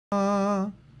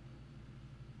Kunja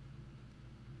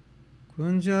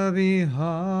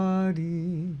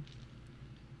Bihari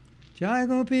Jai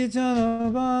Gopi Jana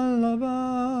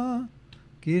Vallabha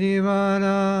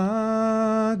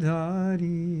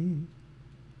Girivaradhari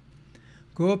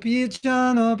Gopi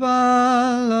Jana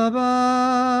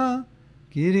Vallabha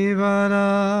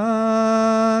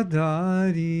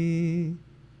Girivaradhari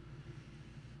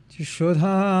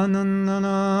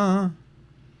Jishodhanandana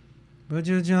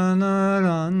Vajajana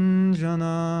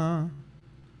Ranjana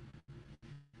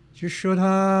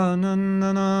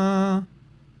Jishodhanandana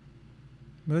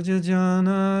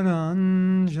Vajajana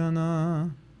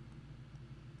Ranjana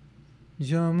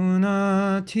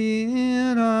Jamuna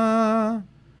Tira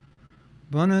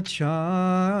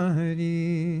Vanachari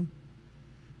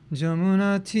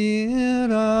Jamuna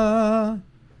Tira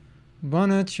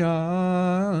Vanachari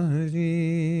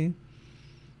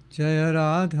Jaya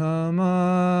Radha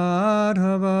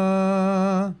Madhava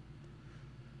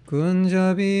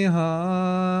Kunja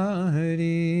Bihari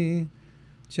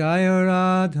Jaya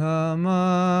Radha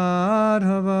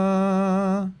Madhava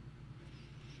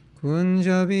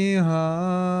Kunja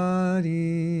Bihari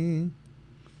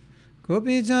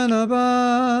Gopi Jana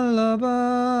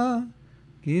Vallabha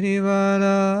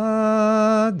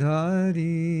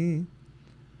Girivaradhari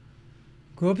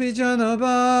Gopi Jana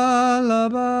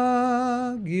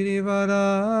Vallabha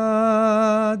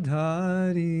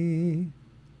Girivaradhari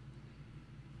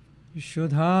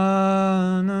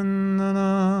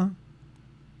Yashodhanandana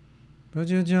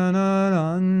Vajajana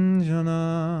Ranjana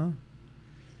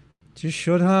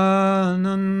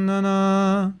Yashodhanandana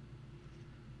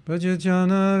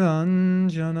Vajajana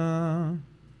Ranjana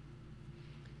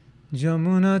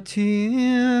Jamuna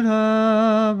Tira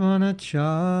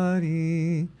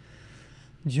Vanachari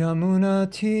Jamuna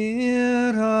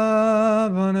Tira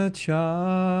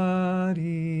Vanachari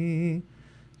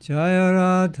Jaya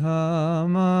Radha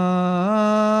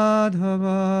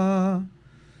Madhava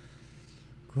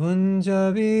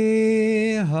Kunja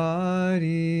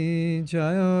Bihari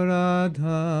Jaya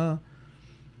Radha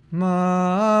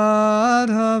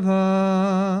Madhava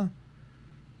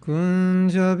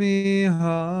Kunja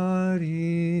Bihari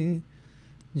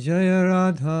Jaya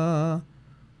Radha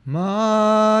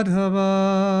Madhava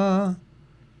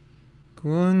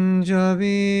Kunja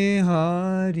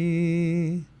Bihari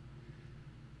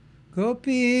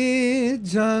Gopi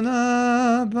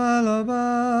Jana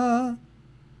Vallabha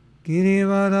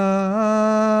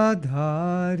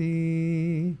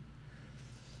Girivaradhari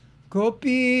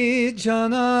Gopi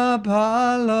Jana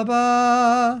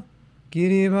Vallabha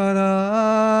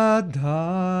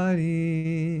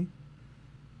Girivaradhari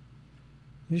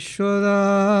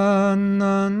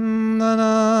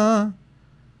Yashodanandana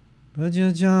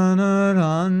Vajajana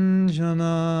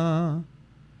Ranjana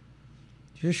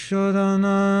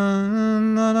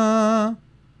Yashodanandana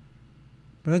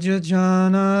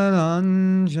Vajajana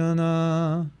Ranjana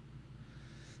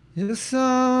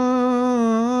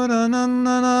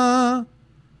Yashodanandana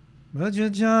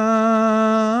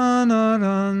Vajajana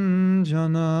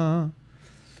Ranjana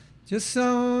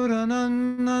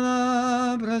Yashodanandana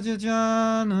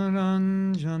Vajajana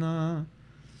Ranjana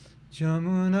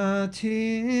Jamuna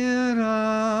Tira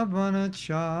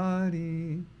Vanachari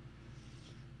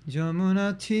Jamuna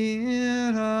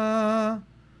Tira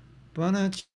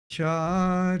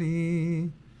Vanachari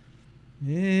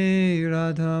Hey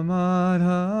Radha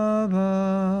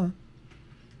Madhava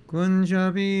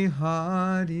Kunja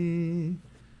Bihari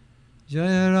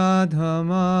Jaya Radha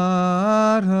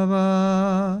Madhava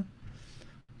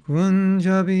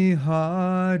Kunja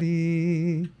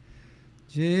Bihari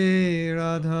Jaya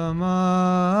Radha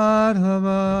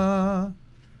Madhava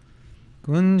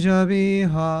Kunja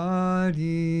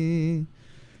Bihari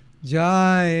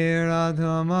Jai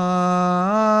Radha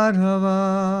Madhava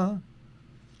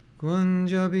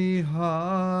Kunja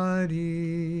Bihari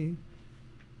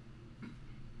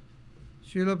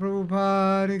Srila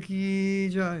Prabhupada ki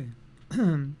jai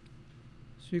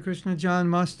Sri Krishna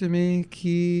Janmastami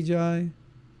ki jai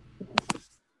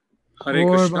Hare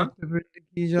Gaur Krishna. Bhaktivinoda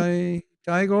ki jai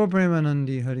Jai Gaur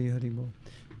Premanandi Hari Hari Bol.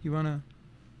 You wanna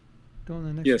go on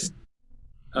the next Yes.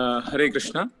 one? Hare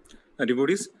Krishna.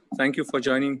 Devotees, thank you for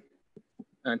joining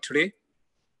today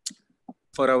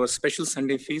for our special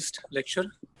Sunday feast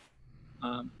lecture.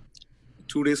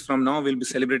 2 days from now, we'll be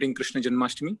celebrating Krishna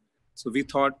Janmastami. So we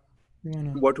thought,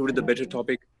 what would be the better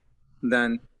topic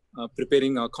than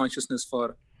preparing our consciousness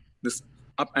for this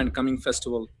up and coming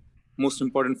festival, most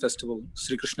important festival,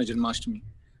 Sri Krishna Janmastami.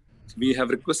 So we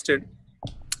have requested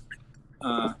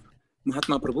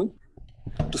Mahatma Prabhu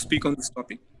to speak on this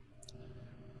topic.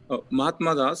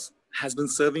 Mahatma Das has been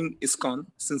serving ISKCON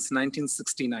since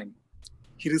 1969.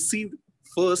 He received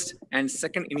first and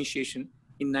second initiation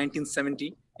in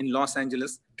 1970 in Los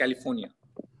Angeles, California.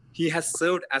 He has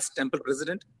served as temple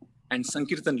president and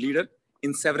Sankirtan leader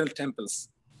in several temples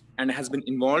and has been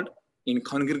involved in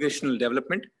congregational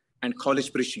development and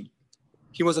college preaching.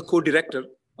 He was a co-director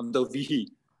of the Vihi,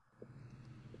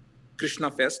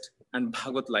 Krishna Fest, and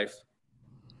Bhagavad Life.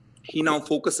 He now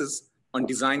focuses on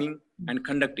designing and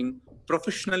conducting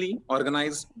professionally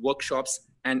organized workshops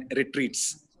and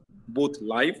retreats, both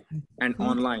live and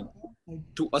online,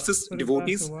 to assist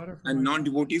devotees and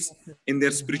non-devotees in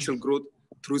their spiritual growth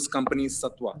through his company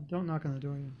Sattva. Don't knock on the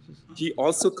door. He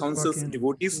also counsels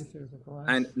devotees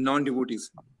and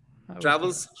non-devotees,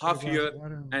 travels half year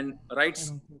and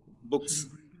writes books.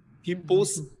 He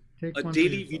posts a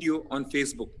daily video on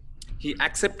Facebook. He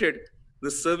accepted the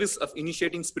service of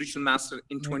initiating spiritual master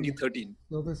in 2013.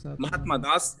 Mahatma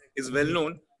Das is well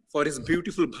known for his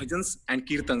beautiful bhajans and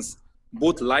kirtans,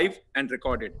 both live and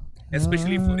recorded,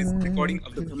 especially for his recording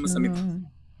of the Brahma Samhita,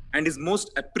 and is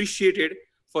most appreciated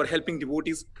for helping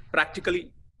devotees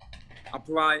practically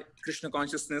apply Krishna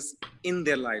consciousness in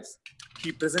their lives.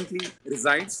 He presently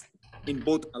resides in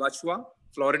both Alachua,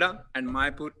 Florida, and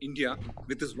Mayapur, India,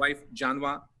 with his wife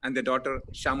Janwa and their daughter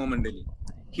Shama Mandali.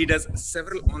 He does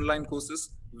several online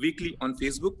courses weekly on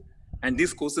Facebook, and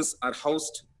these courses are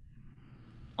housed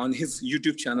on his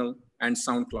YouTube channel and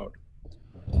SoundCloud.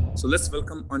 So let's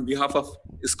welcome, on behalf of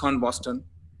ISKCON Boston,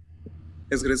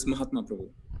 His Grace Mahatma Prabhu,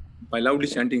 by loudly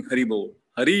chanting Haribo,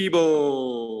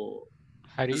 Haribo.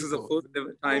 This is the first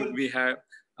time we have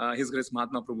His Grace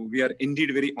Mahatma Prabhu. We are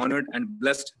indeed very honored and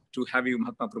blessed to have you,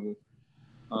 Mahatma Prabhu,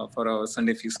 for our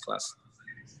Sunday feast class.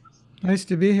 Nice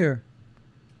to be here.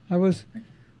 I was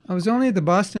only at the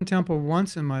Boston Temple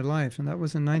once in my life, and that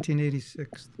was in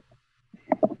 1986.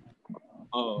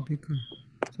 Oh.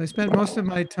 So I spent most of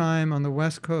my time on the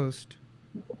West Coast.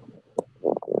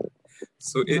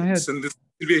 So this will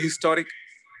be a historic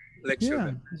lecture.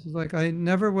 Yeah, this is like, I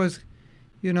never was,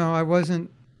 I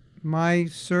wasn't, my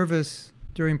service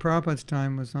during Prabhupada's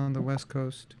time was on the West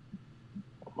Coast.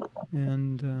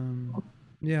 And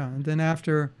and then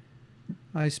after,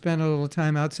 I spent a little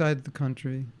time outside the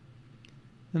country.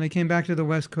 Then I came back to the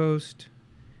West Coast,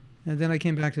 and then I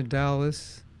came back to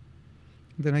Dallas.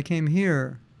 Then I came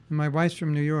here, and my wife's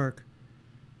from New York.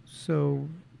 So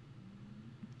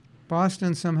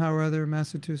Boston somehow or other,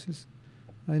 Massachusetts,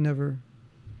 I'm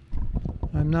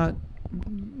not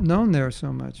known there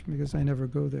so much because I never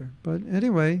go there. But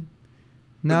anyway,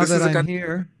 now that I'm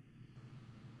here.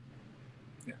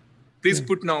 Yeah. Please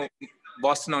put now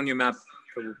Boston on your map,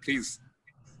 Prabhu, please.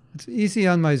 It's easy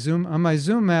on my Zoom. On my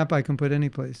Zoom map, I can put any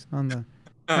place. On the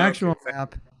actual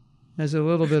map, there's a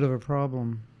little bit of a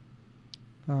problem.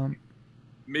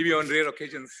 Maybe on rare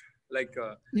occasions, like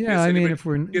I mean, if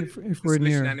we're near,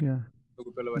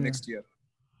 next year.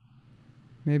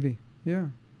 Maybe,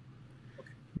 yeah.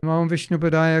 Namo Vishnu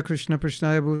Padaya Krishna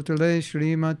Prashnaya Bhutale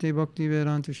Srimati Bhakti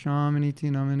Vedanta Shamaniti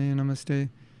Namane Namaste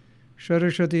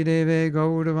Saraswati Deve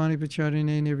Gauravani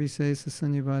Pacharine Nirvise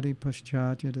Sasanyavadi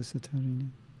Paschatya Dasatarini.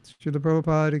 Srila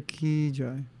Prabhupada Ki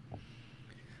Jai.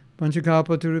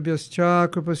 Panchakapaturubhyascha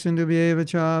Krupasindubhyeva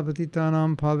cha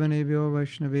Patitanam Pavanebhyo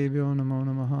Vaishnavebhyo Namo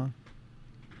Namaha.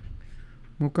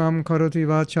 Mukam Karoti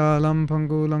Vachalam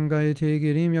Pangu Langayate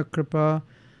Girim Yakrapa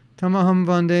Tamaham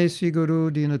Vande Sri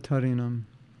Guru Dinatarinam.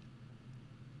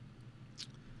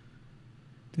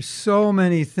 There's so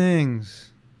many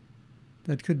things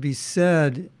that could be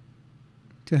said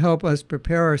to help us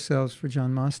prepare ourselves for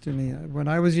Janmastami. When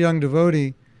I was a young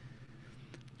devotee,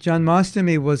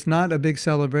 Janmastami was not a big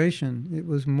celebration. It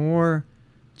was more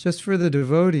just for the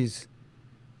devotees.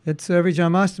 It's every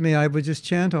Janmastami I would just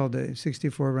chant all day,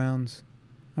 64 rounds.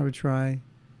 I would try.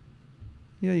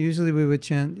 Yeah, usually we would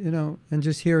chant, and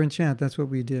just hear and chant. That's what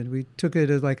we did. We took it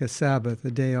as like a Sabbath,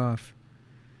 a day off,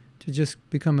 to just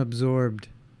become absorbed.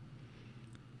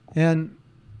 And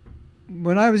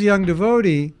when I was a young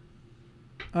devotee,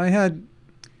 I had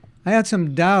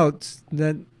some doubts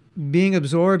that being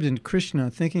absorbed in Krishna,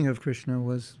 thinking of Krishna,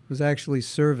 was actually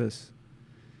service.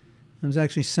 It was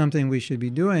actually something we should be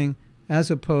doing, as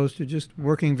opposed to just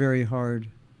working very hard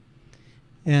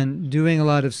and doing a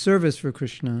lot of service for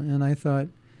Krishna. And I thought,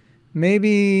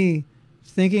 maybe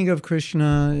thinking of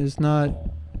Krishna it's not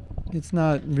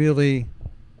the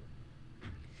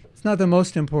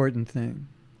most important thing.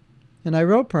 And I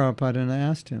wrote Prabhupada and I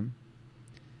asked him.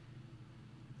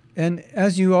 And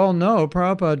as you all know,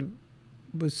 Prabhupada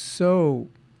was so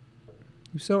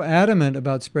adamant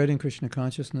about spreading Krishna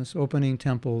consciousness, opening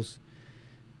temples,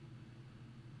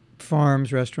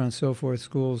 farms, restaurants, so forth,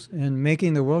 schools, and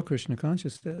making the world Krishna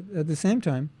conscious. At the same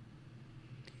time,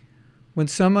 when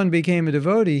someone became a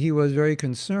devotee, he was very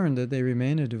concerned that they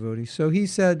remain a devotee. So he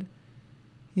said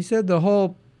the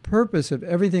whole purpose of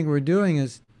everything we're doing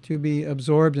is to be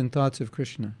absorbed in thoughts of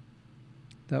Krishna.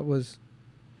 That was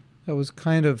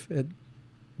kind of, at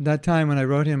that time when I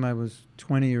wrote him, I was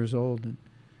 20 years old. And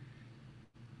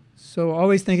so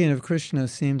always thinking of Krishna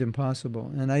seemed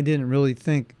impossible. And I didn't really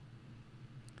think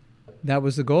that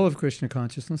was the goal of Krishna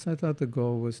consciousness. I thought the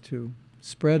goal was to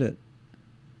spread it.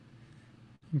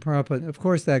 And Prabhupada, of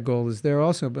course that goal is there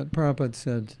also, but Prabhupada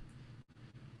said,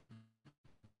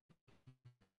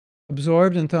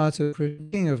 absorbed in thoughts of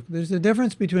Krishna. There's a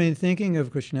difference between thinking of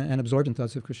Krishna and absorbed in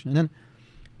thoughts of Krishna. And then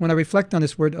when I reflect on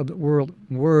this word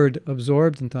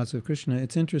absorbed in thoughts of Krishna,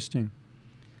 it's interesting.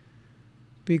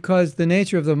 Because the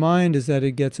nature of the mind is that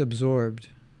it gets absorbed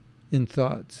in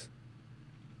thoughts.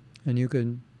 And you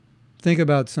can think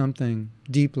about something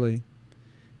deeply.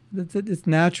 It's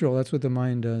natural. That's what the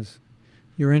mind does.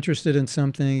 You're interested in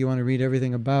something. You want to read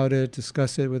everything about it,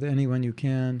 discuss it with anyone you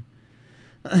can.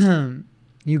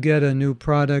 You get a new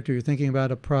product, or you're thinking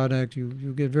about a product. You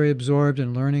get very absorbed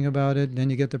in learning about it. Then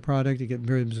you get the product. You get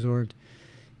very absorbed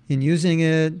in using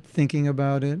it, thinking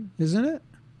about it. Isn't it?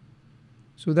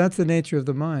 So that's the nature of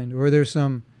the mind. Or there's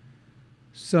some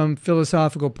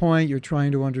philosophical point you're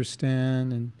trying to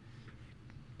understand and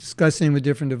discussing with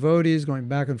different devotees, going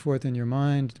back and forth in your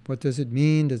mind. What does it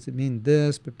mean? Does it mean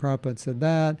this? But Prabhupada said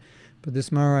that. But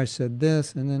this Maharaj said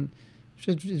this. And then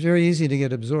it's very easy to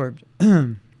get absorbed.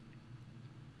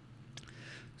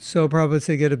 So Prabhupada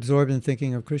said get absorbed in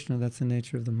thinking of Krishna. That's the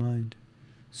nature of the mind.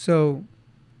 So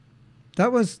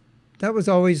that was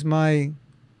always my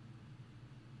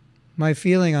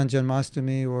feeling on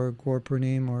Janmastami or Gaur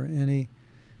Purnim or any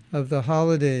of the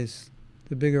holidays,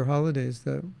 the bigger holidays,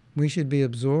 that we should be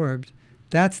absorbed.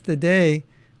 That's the day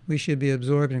we should be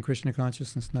absorbed in Krishna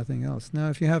consciousness, nothing else. Now,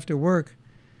 if you have to work,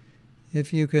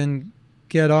 if you can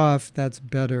get off, that's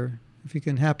better. If you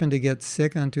can happen to get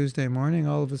sick on Tuesday morning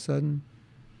all of a sudden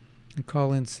and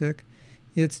call in sick,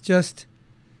 it's just,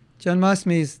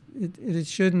 Janmastami, it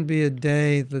shouldn't be a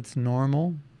day that's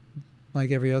normal,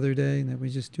 like every other day, that we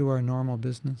just do our normal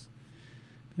business.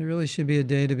 It really should be a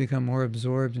day to become more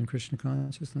absorbed in Krishna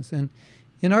consciousness. And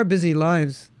in our busy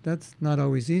lives, that's not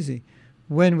always easy.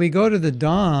 When we go to the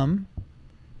Dham,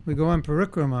 we go on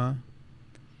parikrama,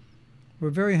 we're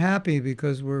very happy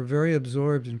because we're very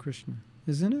absorbed in Krishna,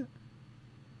 isn't it?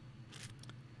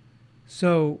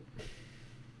 So,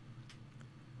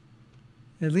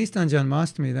 at least on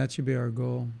Janmastami, that should be our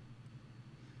goal.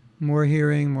 More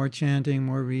hearing, more chanting,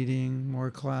 more reading, more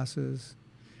classes,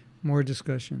 more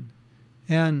discussion.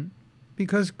 And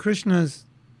because Krishna's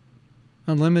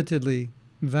unlimitedly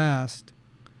vast,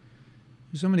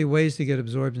 there's so many ways to get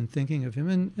absorbed in thinking of him.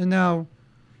 And now,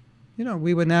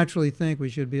 we would naturally think we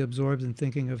should be absorbed in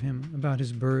thinking of him, about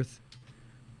his birth.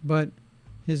 But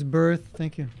his birth,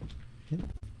 thank you. Thank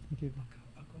you.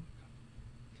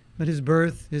 But his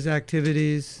birth, his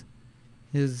activities,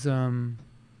 his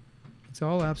it's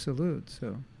all absolute.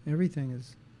 So everything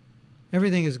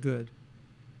is good.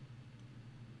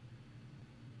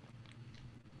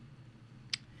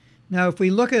 Now, if we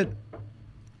look at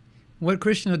what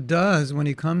Krishna does when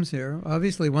he comes here,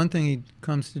 obviously one thing he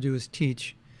comes to do is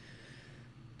teach.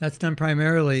 That's done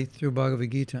primarily through Bhagavad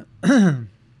Gita.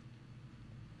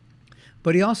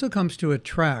 But he also comes to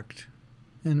attract.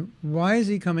 And why is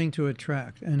he coming to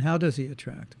attract? And how does he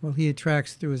attract? Well, he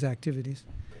attracts through his activities.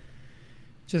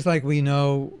 Just like we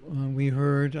know, we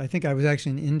heard, I think I was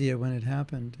actually in India when it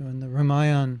happened, when the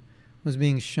Ramayana was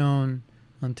being shown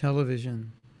on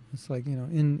television. It's like,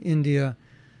 in India,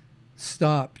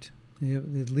 stopped.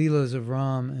 The lilas of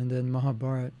Ram and then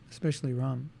Mahabharata, especially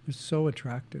Ram, are so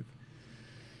attractive.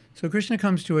 So Krishna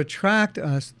comes to attract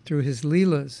us through his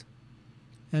lilas.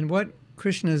 And what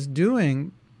Krishna is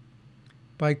doing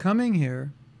by coming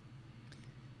here,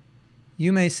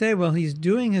 you may say, well, he's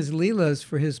doing his leelas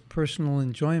for his personal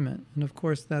enjoyment. And of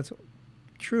course, that's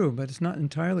true, but it's not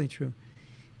entirely true.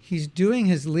 He's doing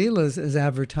his leelas as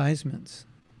advertisements.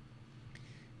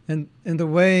 And the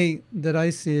way that I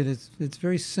see it is, it's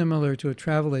very similar to a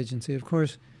travel agency. Of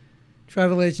course,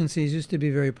 travel agencies used to be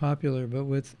very popular, but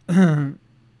with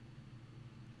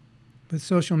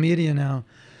social media now,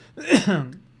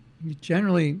 you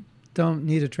generally don't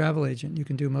need a travel agent. You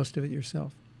can do most of it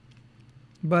yourself.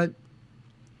 But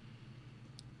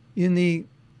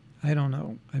I don't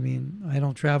know. I mean, I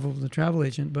don't travel with a travel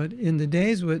agent, but in the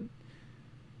days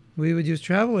we would use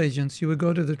travel agents, you would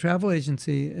go to the travel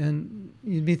agency and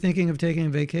you'd be thinking of taking a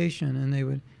vacation, and they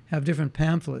would have different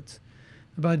pamphlets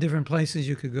about different places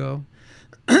you could go,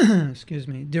 excuse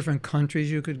me, different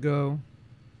countries you could go.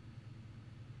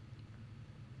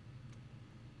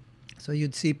 So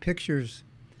you'd see pictures.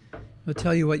 It'll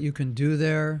tell you what you can do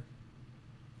there.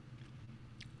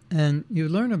 And you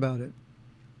learn about it.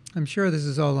 I'm sure this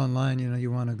is all online. You know, you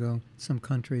want to go some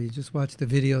country, just watch the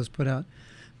videos put out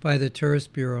by the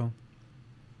Tourist Bureau.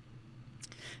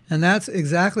 And that's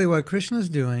exactly what Krishna's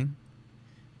doing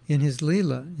in his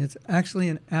Leela. It's actually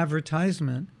an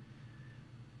advertisement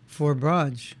for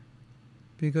Braj,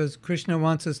 because Krishna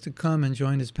wants us to come and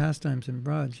join his pastimes in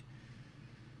Braj.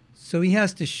 So he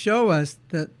has to show us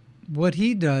that what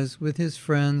he does with his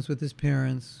friends, with his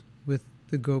parents, with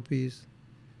the gopis,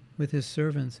 with his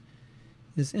servants,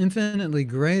 is infinitely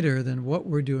greater than what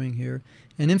we're doing here,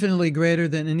 and infinitely greater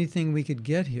than anything we could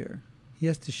get here. He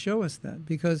has to show us that,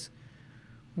 because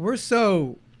we're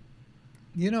so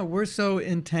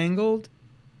entangled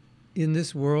in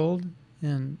this world,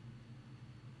 and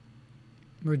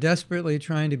we're desperately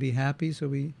trying to be happy, so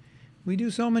we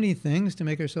do so many things to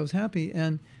make ourselves happy,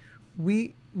 and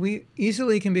we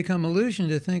easily can become illusioned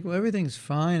to think, well, everything's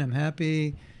fine, I'm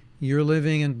happy, you're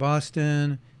living in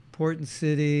Boston, important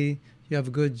city, you have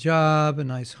a good job, a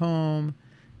nice home,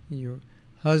 your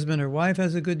husband or wife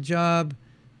has a good job,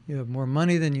 you have more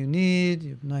money than you need,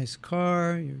 you have a nice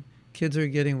car, your kids are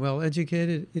getting well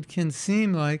educated. It can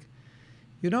seem like,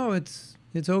 it's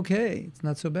okay, it's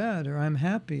not so bad, or I'm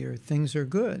happy, or things are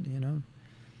good,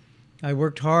 I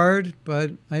worked hard,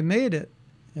 but I made it,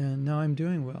 and now I'm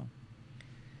doing well.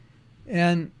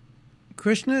 And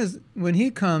Krishna when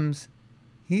he comes,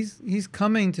 he's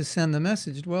coming to send the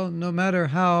message. Well, no matter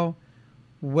how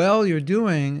well you're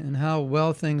doing and how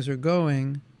well things are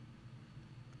going,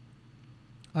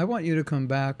 I want you to come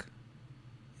back,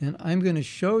 and I'm going to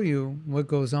show you what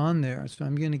goes on there. So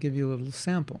I'm going to give you a little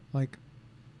sample. Like,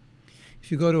 if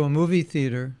you go to a movie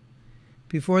theater,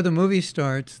 before the movie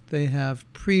starts, they have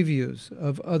previews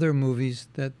of other movies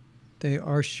that they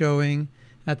are showing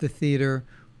at the theater,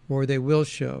 or they will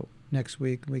show next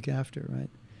week, week after, right?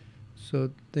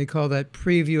 So they call that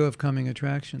preview of coming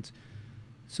attractions.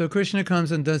 So Krishna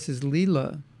comes and does his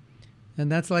Leela,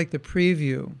 and that's like the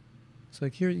preview. It's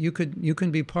like, here, you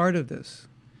can be part of this.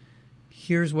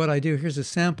 Here's what I do. Here's a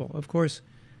sample. Of course,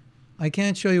 I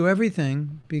can't show you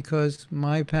everything because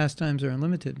my pastimes are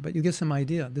unlimited, but you get some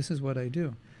idea. This is what I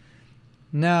do.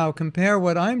 Now, compare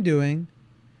what I'm doing,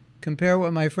 compare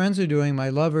what my friends are doing, my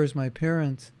lovers, my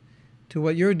parents, to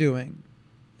what you're doing.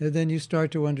 And then you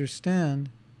start to understand,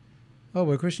 oh,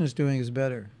 what Krishna's doing is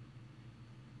better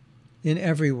in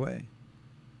every way.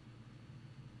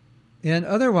 And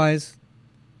otherwise,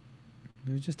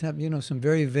 we just have, some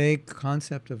very vague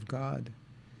concept of God,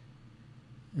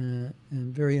 and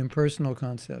very impersonal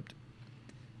concept.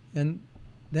 And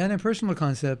that impersonal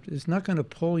concept is not going to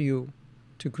pull you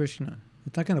to Krishna.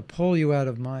 It's not going to pull you out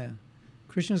of Maya.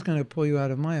 Krishna's going to pull you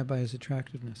out of Maya by his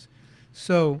attractiveness.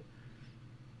 So,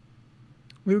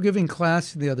 we were giving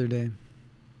class the other day,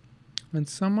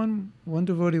 and one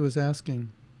devotee was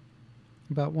asking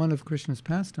about one of Krishna's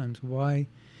pastimes. Why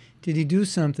did he do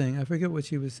something? I forget what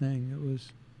she was saying.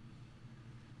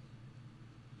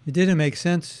 It didn't make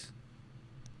sense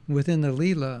within the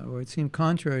Leela, or it seemed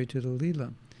contrary to the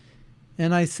Leela.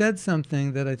 And I said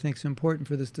something that I think is important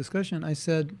for this discussion. I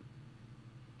said,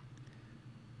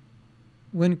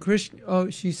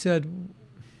 she said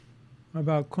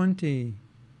about Kunti.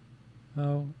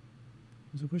 There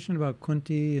was a question about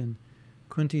Kunti and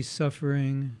Kunti's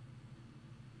suffering.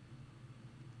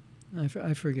 I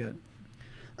forget.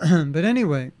 But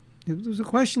anyway, it was a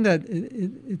question that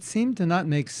it seemed to not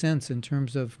make sense in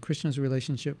terms of Krishna's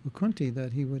relationship with Kunti,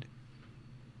 that he would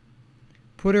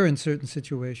put her in certain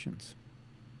situations.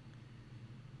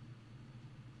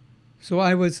 So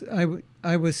I was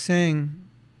saying,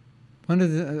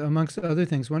 amongst other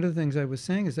things, one of the things I was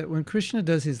saying is that when Krishna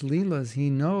does his Leelas, he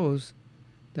knows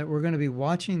that we're going to be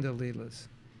watching the Leelas.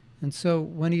 And so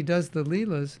when he does the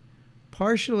Leelas,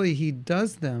 partially he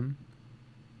does them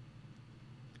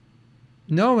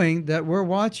knowing that we're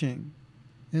watching,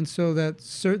 and so that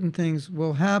certain things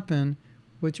will happen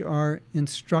which are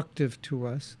instructive to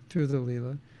us through the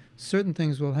Leela. Certain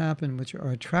things will happen which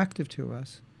are attractive to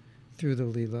us through the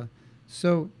Leela.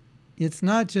 So it's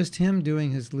not just him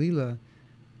doing his Leela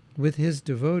with his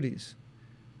devotees,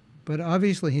 but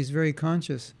obviously he's very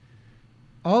conscious.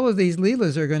 All of these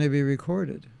Leelas are going to be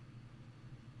recorded.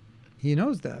 He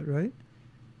knows that, right?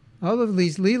 All of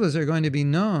these Leelas are going to be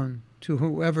known to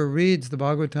whoever reads the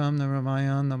Bhagavatam, the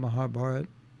Ramayana, the Mahabharata.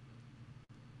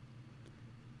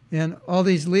 And all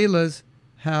these Leelas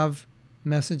have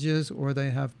messages, or they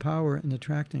have power in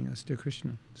attracting us to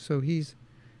Krishna. So he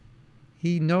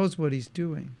knows what he's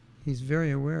doing. He's very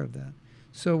aware of that.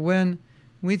 So when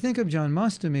we think of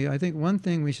Janmastami, I think one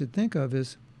thing we should think of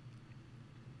is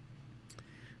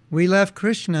We left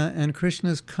Krishna, and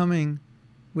Krishna's coming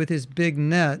with his big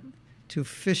net to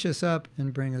fish us up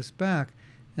and bring us back.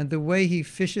 And the way he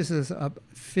fishes us up,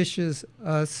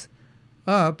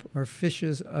 or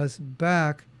fishes us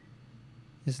back,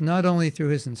 is not only through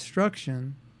his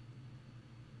instruction,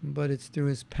 but it's through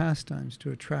his pastimes to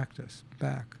attract us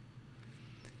back.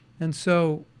 And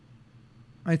so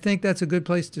I think that's a good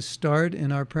place to start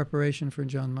in our preparation for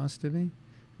Janmastami.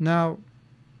 Now,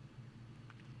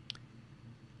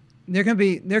 there can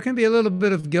be a little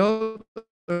bit of guilt,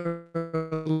 or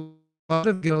a lot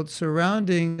of guilt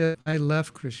surrounding that I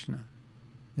left Krishna.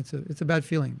 It's a bad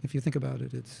feeling if you think about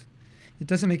it. It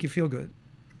doesn't make you feel good.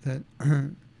 That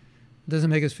it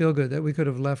doesn't make us feel good that we could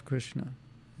have left Krishna.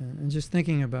 And just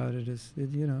thinking about it it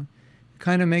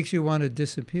kind of makes you want to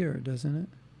disappear, doesn't it?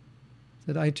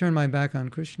 That I turned my back on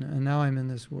Krishna and now I'm in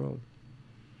this world.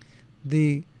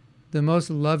 The most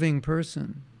loving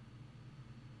person,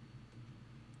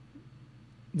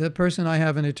 the person I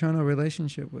have an eternal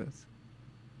relationship with,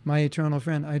 my eternal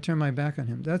friend, I turn my back on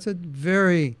him. That's a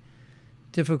very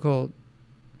difficult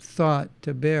thought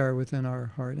to bear within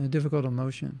our heart, and a difficult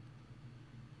emotion.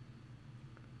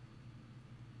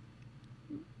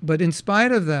 But in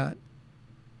spite of that,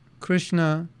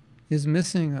 Krishna is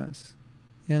missing us.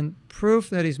 And proof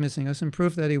that he's missing us, and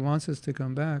proof that he wants us to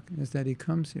come back, is that he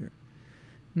comes here.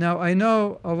 Now, I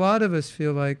know a lot of us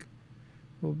feel like,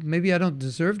 well, maybe I don't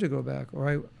deserve to go back,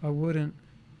 or I wouldn't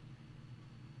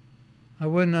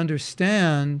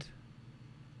understand.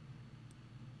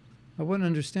 I wouldn't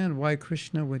understand why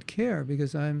Krishna would care,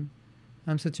 because I'm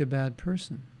such a bad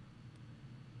person.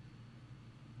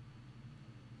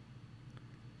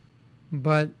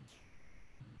 But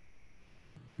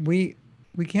we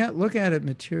can't look at it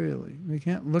materially. We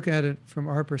can't look at it from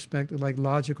our perspective, like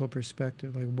logical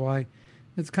perspective, like why.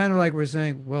 It's kind of like we're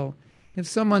saying, well, if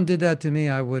someone did that to me,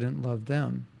 I wouldn't love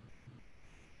them.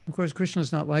 Of course,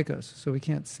 Krishna's not like us, so we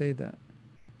can't say that.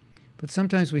 But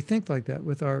sometimes we think like that.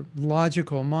 With our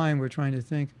logical mind, we're trying to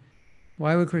think,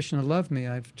 why would Krishna love me?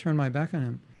 I've turned my back on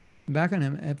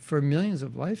him for millions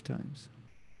of lifetimes.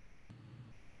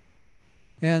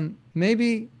 And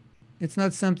maybe it's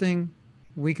not something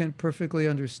we can perfectly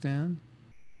understand.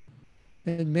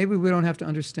 And maybe we don't have to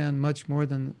understand much more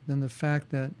than the fact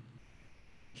that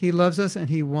he loves us and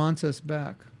he wants us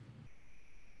back.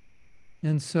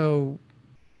 And so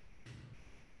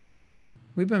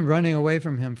we've been running away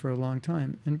from him for a long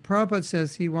time. And Prabhupada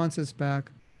says he wants us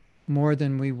back more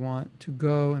than we want to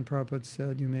go. And Prabhupada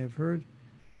said, you may have heard,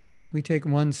 we take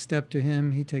one step to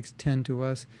him, he takes 10 to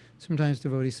us. Sometimes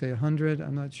devotees say 100,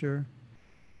 I'm not sure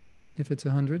if it's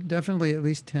 100. Definitely at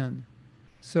least 10.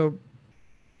 So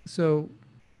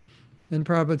then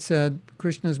Prabhupada said,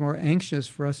 Krishna is more anxious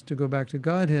for us to go back to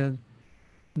Godhead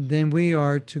than we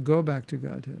are to go back to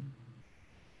Godhead.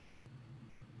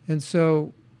 And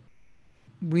so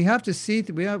we have to see,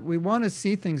 we want to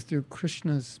see things through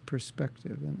Krishna's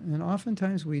perspective. And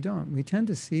oftentimes we don't. We tend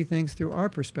to see things through our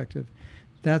perspective.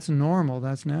 That's normal,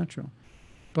 that's natural.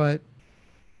 But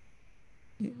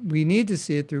we need to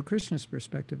see it through Krishna's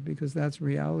perspective, because that's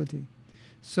reality.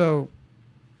 So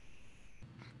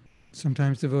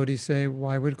sometimes devotees say,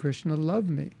 why would Krishna love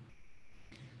me?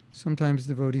 Sometimes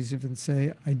devotees even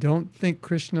say, I don't think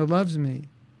Krishna loves me.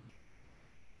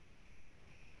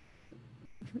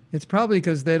 It's probably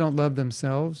because they don't love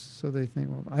themselves, so they think,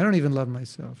 well, I don't even love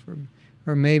myself.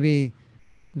 Or maybe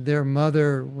their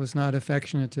mother was not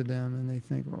affectionate to them, and they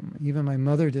think, well, even my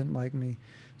mother didn't like me,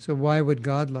 so why would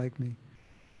God like me?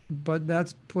 But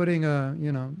that's putting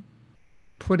onto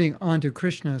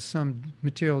Krishna some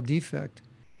material defect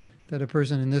that a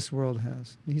person in this world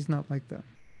has. He's not like that.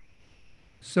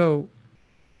 So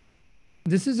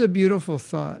this is a beautiful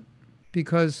thought,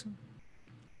 because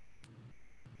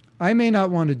I may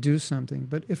not want to do something,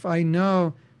 but if I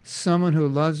know someone who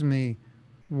loves me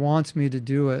wants me to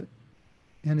do it,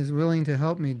 and is willing to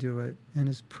help me do it, and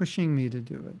is pushing me to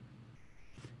do it,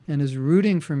 and is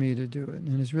rooting for me to do it,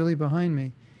 and is really behind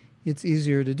me, it's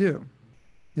easier to do,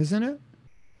 isn't it?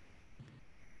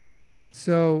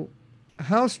 So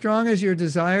how strong is your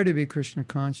desire to be Krishna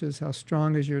conscious? How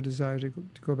strong is your desire to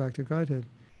go back to Godhead?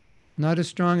 Not as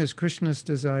strong as Krishna's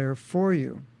desire for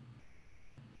you.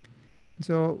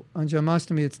 So on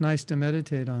Janmastami, it's nice to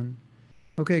meditate on,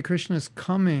 okay, Krishna's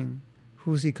coming.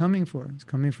 Who's he coming for? He's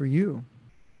coming for you.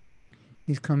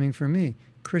 He's coming for me.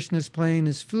 Krishna's playing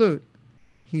his flute.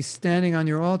 He's standing on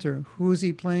your altar. Who is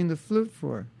he playing the flute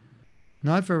for?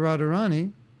 Not for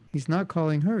Radharani. He's not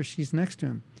calling her. She's next to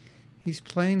him. He's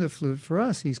playing the flute for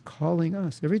us. He's calling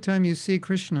us. Every time you see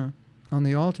Krishna on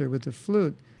the altar with the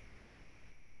flute,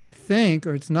 think,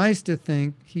 or it's nice to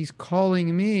think, he's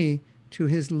calling me to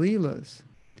his lilas.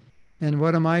 And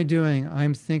what am I doing?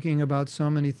 I'm thinking about so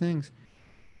many things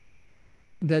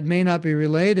that may not be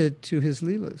related to his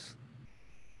lilas,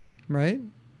 right?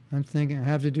 I'm thinking, I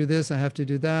have to do this, I have to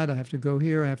do that, I have to go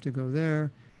here, I have to go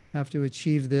there, I have to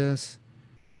achieve this.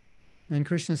 And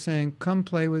Krishna's saying, come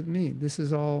play with me. This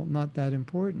is all not that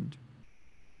important.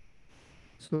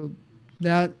 So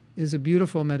that is a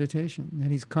beautiful meditation.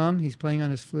 And he's come, he's playing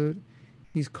on his flute,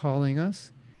 he's calling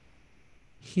us.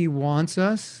 He wants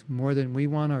us more than we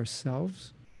want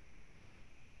ourselves.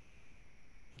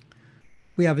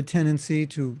 We have a tendency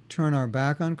to turn our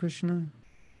back on Krishna.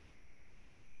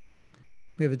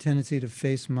 We have a tendency to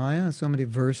face Maya. So many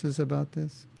verses about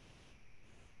this.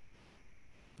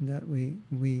 That we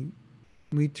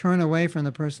turn away from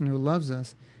the person who loves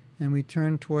us, and we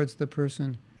turn towards the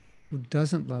person who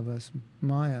doesn't love us,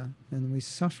 Maya, and we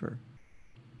suffer.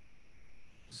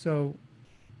 So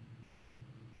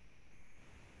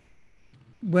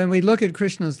when we look at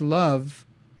Krishna's love,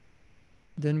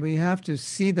 then we have to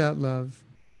see that love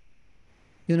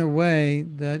in a way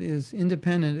that is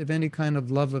independent of any kind of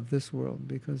love of this world,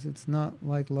 because it's not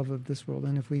like love of this world.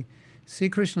 And if we see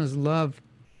Krishna's love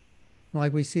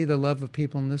like we see the love of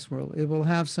people in this world, it will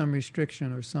have some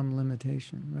restriction or some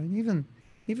limitation, right?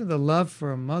 Even the love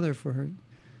for a mother for her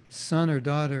son or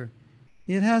daughter,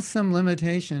 it has some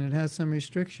limitation, it has some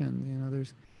restriction. You know,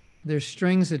 there's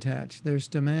strings attached, there's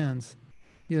demands.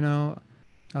 You know,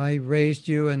 I raised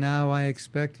you and now I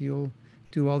expect you'll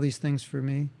do all these things for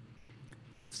me.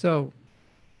 So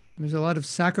there's a lot of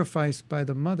sacrifice by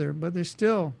the mother, but there's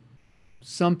still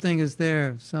something is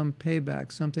there, some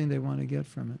payback, something they want to get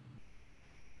from it,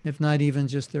 if not even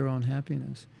just their own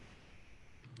happiness.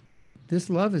 This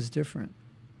love is different.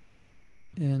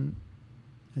 And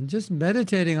just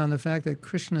meditating on the fact that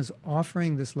Krishna is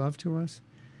offering this love to us,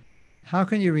 how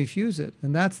can you refuse it?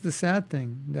 And that's the sad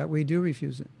thing, that we do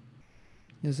refuse it,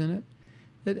 isn't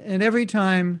it? And every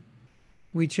time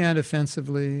we chant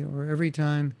offensively, or every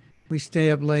time we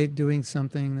stay up late doing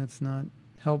something that's not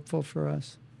helpful for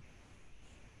us,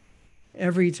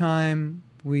 every time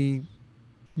we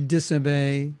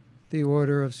disobey the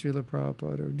order of Srila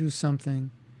Prabhupada or do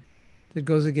something that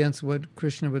goes against what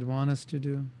Krishna would want us to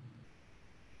do,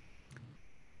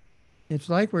 it's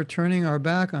like we're turning our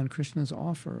back on Krishna's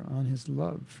offer, on his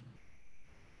love.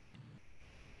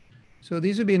 So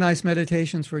these would be nice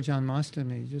meditations for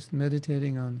Janmastami, just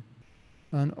meditating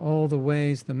on all the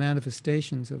ways, the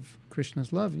manifestations of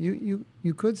Krishna's love. You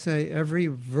could say every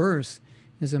verse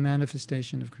is a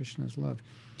manifestation of Krishna's love.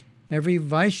 Every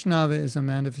Vaishnava is a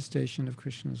manifestation of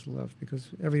Krishna's love, because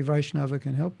every Vaishnava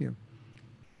can help you.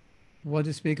 What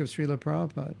to speak of Srila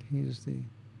Prabhupada? He is the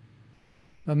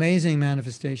amazing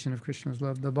manifestation of Krishna's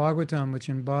love. The Bhagavatam, which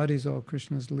embodies all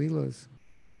Krishna's lilas.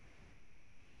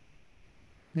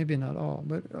 Maybe not all,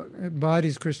 but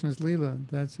embodies Krishna's lila.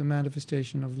 That's a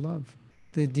manifestation of love.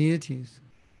 The deities.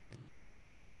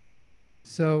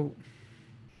 So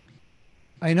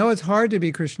I know it's hard to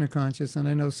be Krishna conscious, and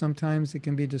I know sometimes it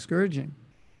can be discouraging.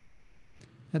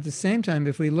 At the same time,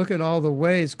 if we look at all the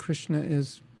ways Krishna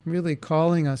is really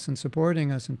calling us and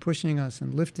supporting us and pushing us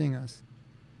and lifting us,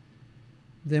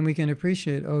 then we can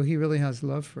appreciate, oh, he really has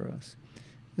love for us.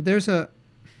 But there's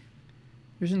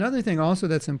another thing also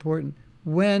that's important.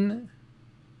 When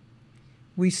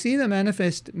we see the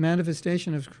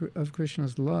manifestation of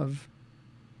Krishna's love,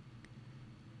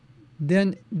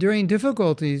 then during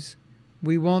difficulties,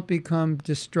 we won't become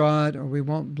distraught, or we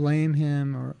won't blame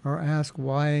him or ask,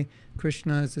 why,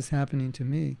 Krishna, is this happening to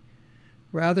me?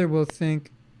 Rather, we'll think,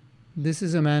 this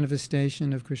is a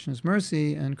manifestation of Krishna's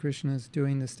mercy, and Krishna is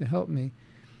doing this to help me.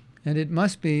 And it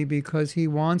must be because he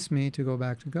wants me to go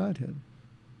back to Godhead.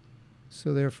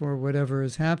 So therefore, whatever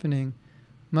is happening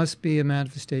must be a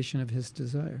manifestation of his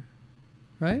desire.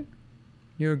 Right?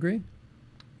 You agree?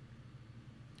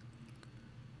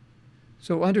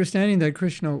 So understanding that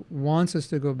Krishna wants us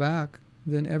to go back,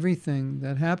 then everything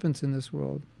that happens in this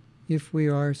world, if we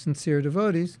are sincere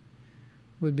devotees,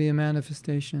 would be a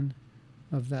manifestation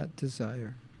of that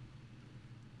desire.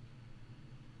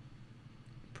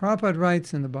 Prabhupada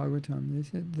writes in the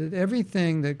Bhagavatam that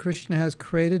everything that Krishna has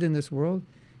created in this world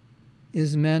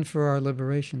is meant for our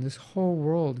liberation. This whole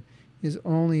world is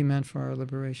only meant for our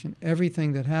liberation.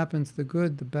 Everything that happens, the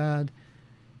good, the bad,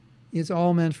 is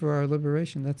all meant for our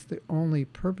liberation. That's the only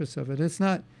purpose of it. It's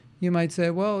not, you might say,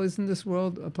 well, isn't this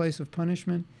world a place of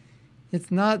punishment?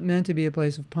 It's not meant to be a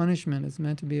place of punishment. It's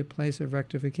meant to be a place of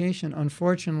rectification.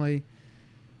 Unfortunately,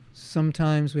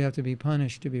 sometimes we have to be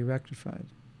punished to be rectified.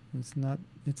 It's not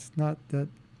that you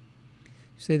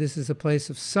say this is a place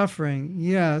of suffering,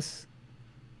 yes,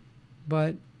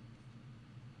 but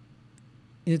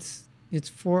it's it's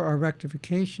for our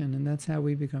rectification, and that's how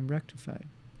we become rectified.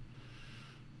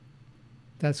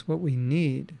 That's what we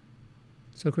need.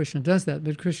 So Krishna does that,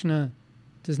 but Krishna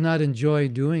does not enjoy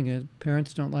doing it.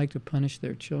 Parents don't like to punish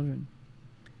their children.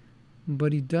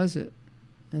 But he does it.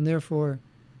 And therefore,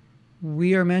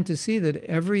 we are meant to see that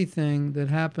everything that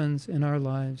happens in our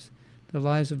lives, the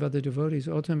lives of other devotees,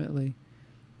 ultimately,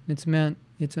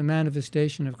 it's a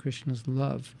manifestation of Krishna's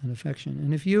love and affection.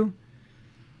 And if you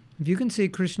can see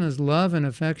Krishna's love and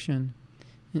affection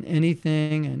in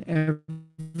anything and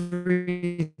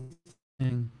everything,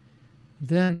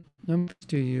 then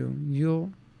to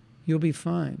you'll be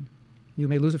fine. You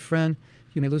may lose a friend,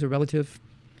 you may lose a relative,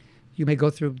 you may go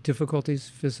through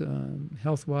difficulties,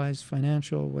 health-wise,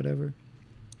 financial, whatever.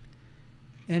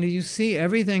 And you see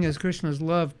everything as Krishna's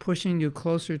love pushing you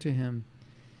closer to him.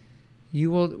 You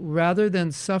will, rather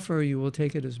than suffer, you will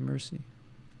take it as mercy.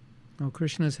 Oh,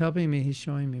 Krishna is helping me, he's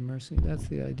showing me mercy. That's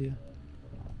the idea.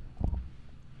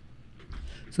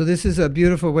 So this is a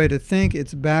beautiful way to think.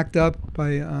 It's backed up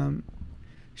by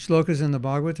shlokas in the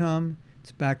Bhagavatam.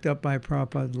 It's backed up by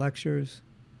Prabhupada lectures.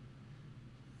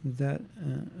 That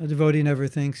a devotee never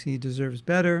thinks he deserves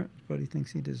better. A devotee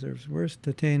thinks he deserves worse.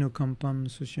 Tatenu kampam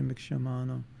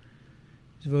sushimikshamano.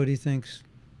 Devotee thinks,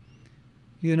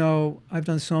 I've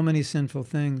done so many sinful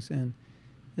things, and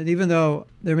that even though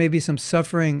there may be some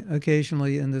suffering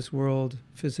occasionally in this world,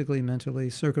 physically, mentally,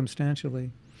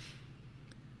 circumstantially,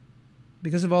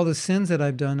 because of all the sins that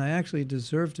I've done, I actually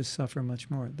deserve to suffer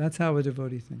much more. That's how a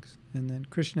devotee thinks. And then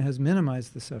Krishna has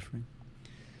minimized the suffering.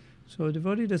 So a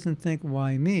devotee doesn't think,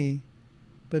 why me?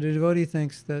 But a devotee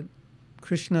thinks that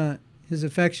Krishna, his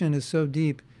affection is so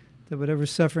deep that whatever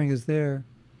suffering is there,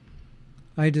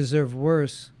 I deserve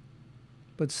worse,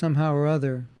 but somehow or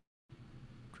other,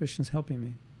 Krishna's helping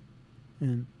me.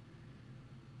 And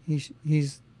he's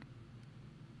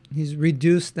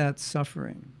reduced that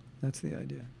suffering. That's the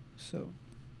idea. So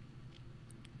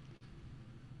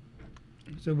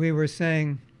we were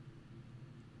saying,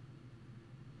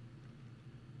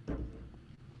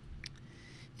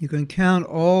 you can count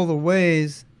all the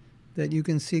ways that you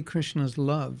can see Krishna's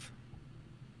love,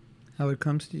 how it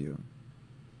comes to you.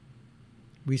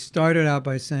 We started out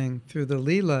by saying through the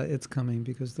lila it's coming,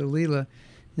 because the lila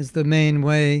is the main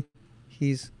way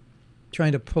he's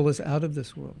trying to pull us out of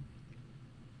this world.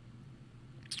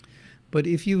 But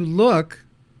if you look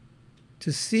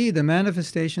to see the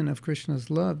manifestation of Krishna's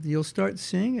love, you'll start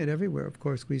seeing it everywhere. Of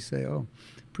course, we say, oh,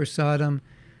 prasadam.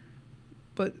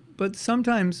 But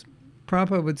sometimes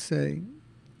Prabhupada would say,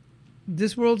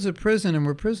 this world's a prison and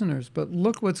we're prisoners, but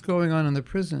look what's going on in the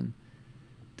prison.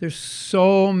 There's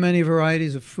so many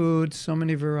varieties of food, so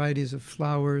many varieties of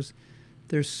flowers.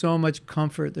 There's so much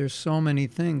comfort. There's so many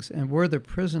things, and we're the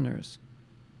prisoners.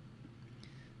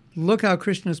 Look how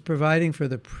Krishna is providing for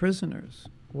the prisoners.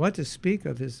 What to speak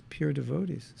of his pure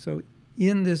devotees. So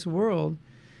in this world,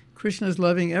 Krishna is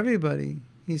loving everybody.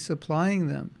 He's supplying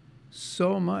them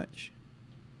so much.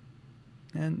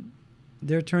 And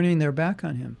they're turning their back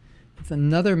on him. It's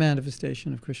another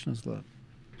manifestation of Krishna's love.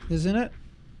 Isn't it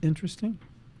interesting?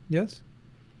 Yes?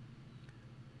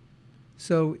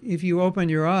 So if you open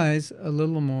your eyes a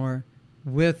little more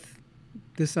with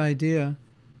this idea,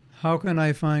 how can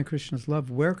I find Krishna's love?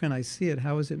 Where can I see it?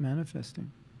 How is it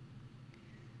manifesting?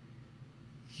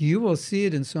 You will see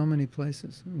it in so many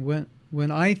places.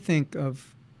 When I think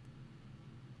of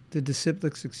the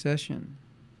disciplic succession,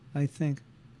 I think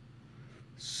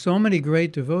so many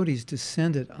great devotees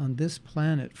descended on this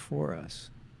planet for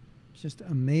us. Just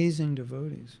amazing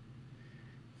devotees.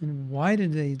 And why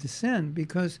did they descend?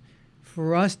 Because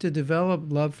for us to develop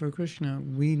love for Krishna,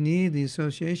 we need the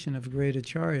association of great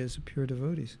acharyas, of pure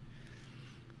devotees.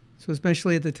 So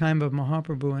especially at the time of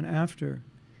Mahaprabhu and after,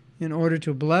 in order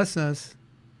to bless us,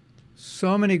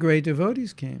 so many great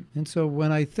devotees came. And so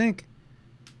when I think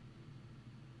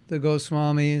the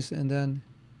Goswamis and then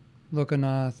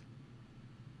Lokanath,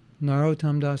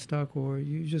 Narottam Das Thakur,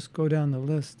 you just go down the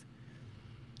list.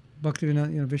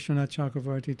 Bhaktivinoda, Vishwanath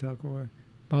Chakravarti Thakur,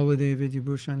 Baladev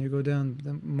Vidyabhushan, you go down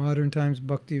the modern times,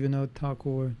 Bhaktivinoda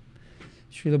Thakur,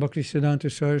 Srila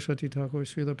Bhaktisiddhanta Saraswati Thakur,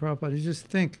 Srila Prabhupada. You just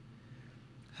think,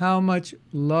 how much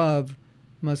love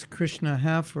must Krishna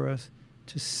have for us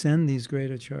to send these great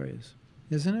acharyas?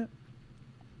 Isn't it?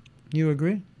 You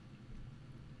agree?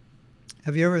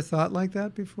 Have you ever thought like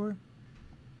that before?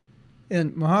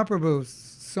 And Mahaprabhu,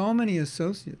 so many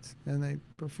associates, and they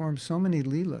performed so many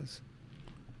lilas.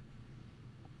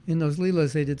 In those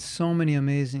lilas, they did so many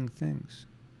amazing things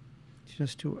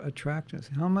just to attract us.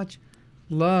 How much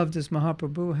love does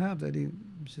Mahaprabhu have that he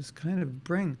just kind of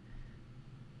bring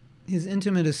his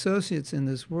intimate associates in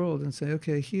this world and say,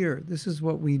 okay, here, this is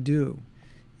what we do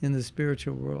in the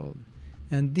spiritual world.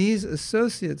 And these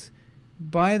associates,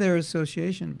 by their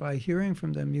association, by hearing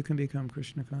from them, you can become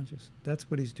Krishna conscious. That's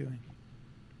what he's doing.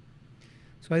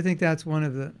 So I think that's one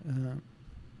of the,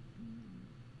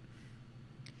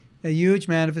 a huge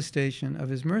manifestation of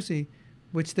his mercy,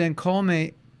 which then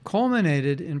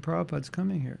culminated in Prabhupada's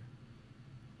coming here,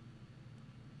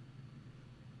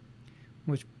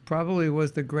 which probably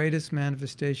was the greatest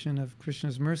manifestation of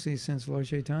Krishna's mercy since Lord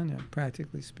Chaitanya,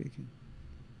 practically speaking.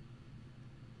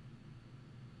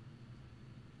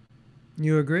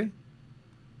 You agree?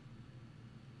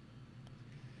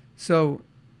 So,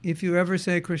 if you ever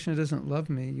say Krishna doesn't love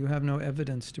me, you have no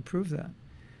evidence to prove that.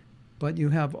 But you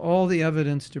have all the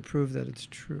evidence to prove that it's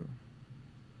true.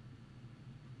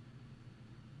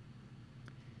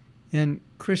 And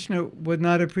Krishna would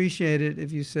not appreciate it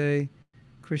if you say,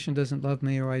 Krishna doesn't love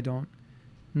me, or I don't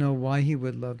know why he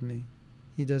would love me.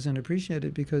 He doesn't appreciate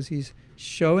it because he's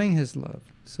showing his love.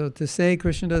 So to say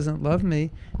Krishna doesn't love me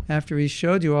after he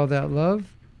showed you all that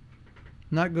love,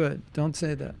 not good. Don't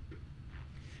say that.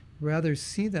 Rather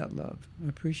see that love,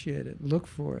 appreciate it, look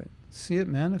for it, see it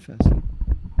manifest.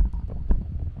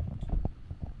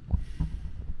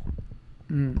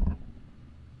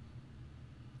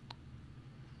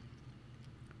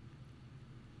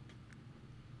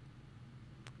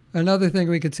 Another thing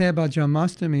we could say about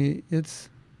Janmastami, it's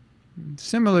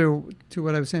similar to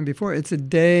what I was saying before. It's a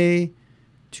day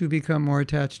to become more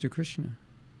attached to Krishna.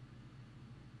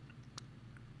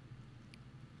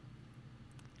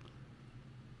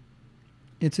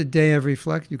 It's a day of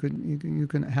reflection. You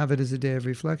can have it as a day of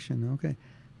reflection. Okay,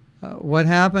 what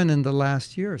happened in the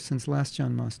last year since last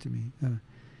Janmastami?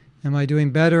 Am I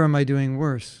doing better? Am I doing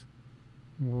worse?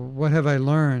 What have I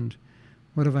learned?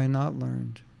 What have I not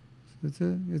learned?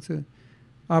 It's a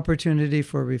opportunity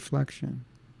for reflection.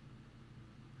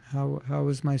 How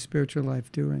is my spiritual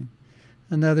life doing?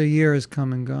 Another year has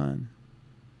come and gone.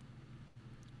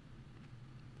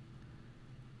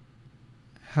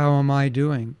 How am I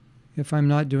doing? If I'm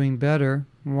not doing better,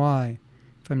 why?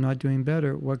 If I'm not doing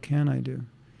better, what can I do?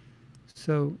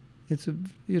 So it's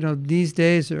these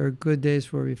days are good days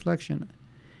for reflection.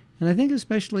 And I think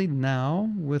especially now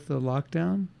with the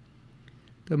lockdown,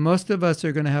 that most of us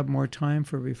are going to have more time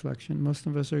for reflection. Most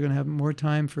of us are going to have more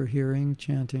time for hearing,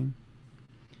 chanting.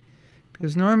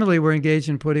 Because normally we're engaged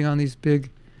in putting on these big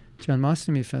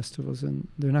Janmastami festivals, and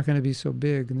they're not going to be so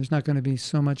big, and there's not going to be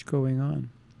so much going on.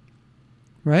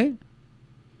 Right?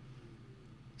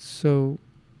 So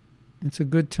it's a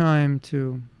good time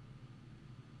to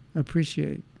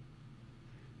appreciate,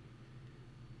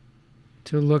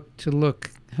 to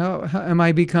look. How am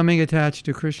I becoming attached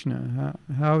to Krishna?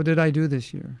 How did I do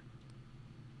this year?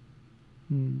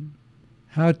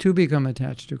 How to become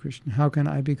attached to Krishna? How can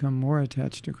I become more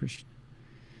attached to Krishna?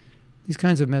 These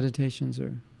kinds of meditations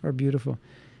are beautiful.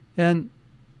 And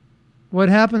what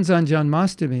happens on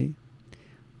Janmastami,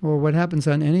 or what happens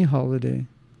on any holiday,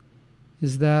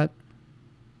 is that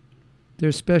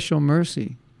there's special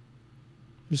mercy.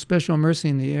 There's special mercy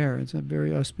in the air. It's a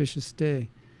very auspicious day.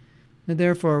 And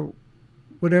therefore,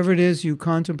 whatever it is you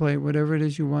contemplate, whatever it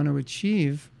is you want to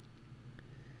achieve,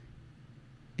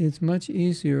 it's much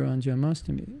easier on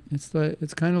Janmastami.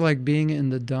 It's kind of like being in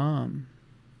the Dham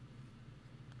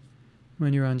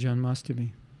when you're on Janmastami.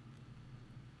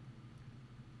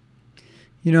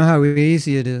 You know how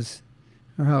easy it is,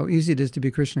 or how easy it is to be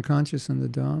Krishna conscious in the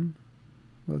Dham?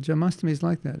 Well, Janmastami is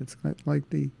like that. It's like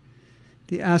the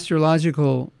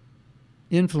astrological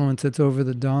influence that's over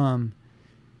the Dham.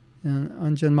 And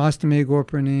on Janmastami,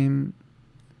 Gorpranim,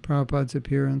 Prabhupada's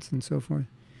appearance, and so forth.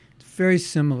 It's very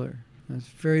similar. It's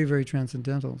very, very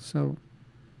transcendental. So,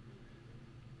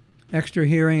 extra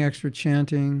hearing, extra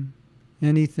chanting,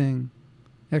 anything,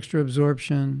 extra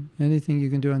absorption, anything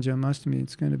you can do on Janmastami,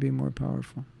 it's going to be more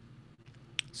powerful.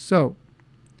 So,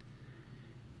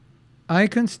 I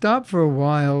can stop for a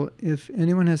while if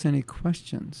anyone has any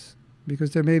questions,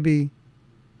 because there may be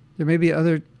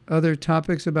other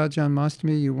topics about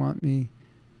Janmastami you want me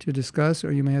to discuss,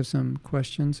 or you may have some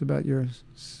questions about your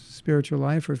spiritual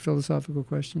life or philosophical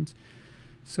questions.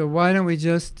 So why don't we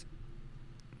just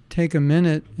take a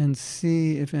minute and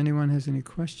see if anyone has any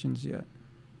questions yet?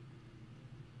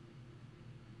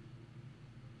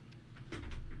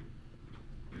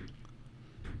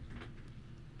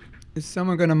 Is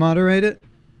someone going to moderate it?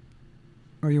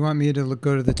 Or you want me to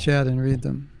go to the chat and read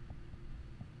them?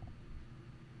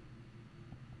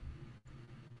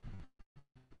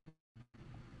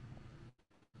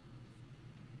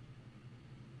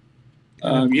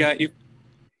 Yeah, if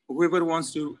whoever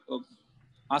wants to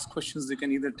ask questions, they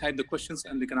can either type the questions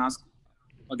and they can ask,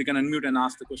 or they can unmute and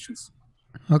ask the questions.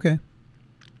 Okay.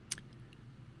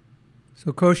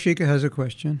 So Kaushika has a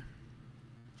question.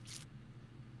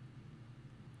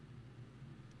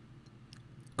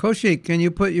 Kaushik, can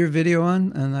you put your video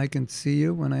on and I can see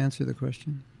you when I answer the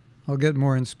question? I'll get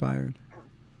more inspired.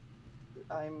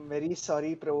 I'm very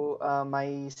sorry, Prabhu.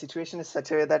 My situation is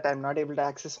such a way that I'm not able to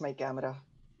access my camera.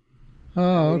 Oh,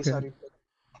 I'm very okay. sorry.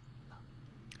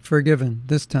 Forgiven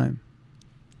this time.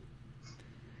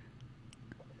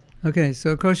 Okay,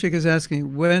 so Kaushik is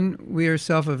asking, when we are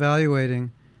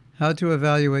self-evaluating, how to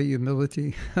evaluate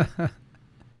humility?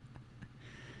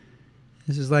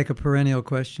 This is like a perennial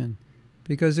question.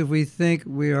 Because if we think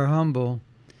we are humble,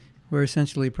 we're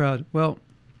essentially proud. Well,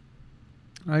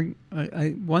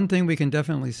 one thing we can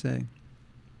definitely say,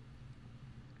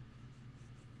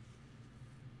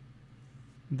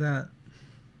 that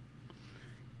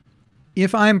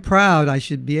if I'm proud, I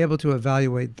should be able to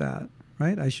evaluate that,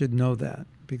 right? I should know that,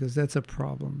 because that's a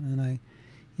problem. And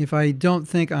if I don't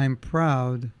think I'm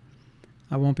proud,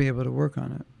 I won't be able to work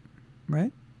on it,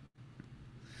 right?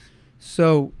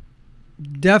 So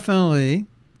definitely,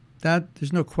 that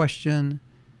there's no question.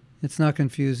 It's not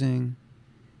confusing.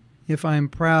 If I'm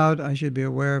proud, I should be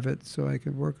aware of it so I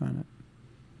can work on it.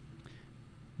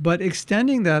 But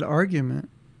extending that argument,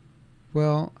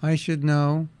 well, I should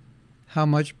know how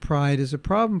much pride is a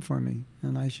problem for me.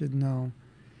 And I should know,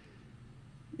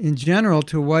 in general,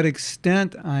 to what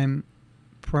extent I'm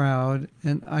proud.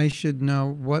 And I should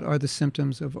know what are the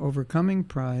symptoms of overcoming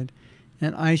pride.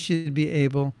 And I should be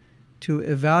able to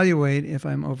evaluate if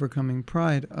I'm overcoming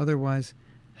pride. Otherwise,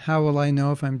 how will I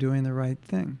know if I'm doing the right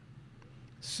thing?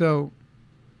 So,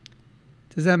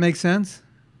 does that make sense,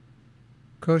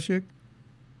 Kaushik?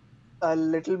 A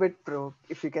little bit, Prabhu.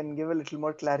 If you can give a little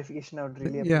more clarification, I would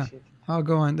really appreciate it. I'll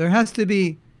go on. There has to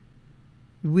be,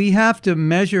 we have to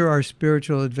measure our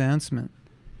spiritual advancement.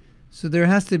 So there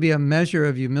has to be a measure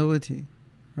of humility,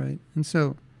 right? And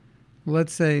so,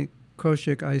 let's say,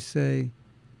 Kaushik, I say,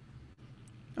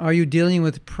 are you dealing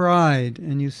with pride?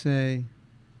 And you say,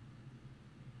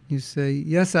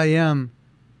 yes, I am.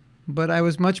 But I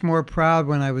was much more proud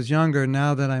when I was younger.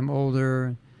 Now that I'm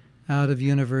older, out of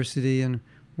university and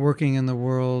working in the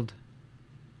world,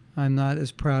 I'm not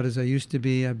as proud as I used to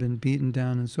be. I've been beaten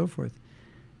down and so forth.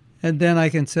 And then I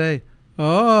can say,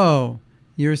 oh,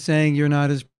 you're saying you're not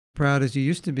as proud as you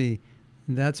used to be.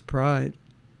 That's pride.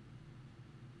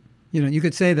 You know, you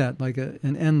could say that like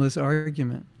an endless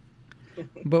argument.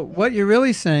 But what you're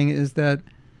really saying is that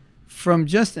from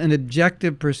just an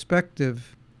objective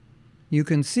perspective, you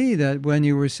can see that when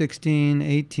you were 16,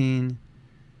 18,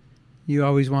 you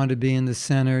always wanted to be in the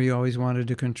center, you always wanted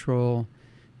to control,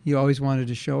 you always wanted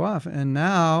to show off. And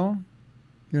now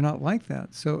you're not like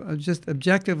that. So just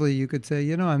objectively, you could say,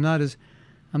 you know, I'm not as,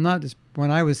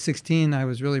 when I was 16, I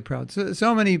was really proud.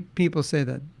 So many people say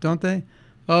that, don't they?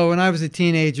 Oh, when I was a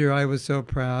teenager, I was so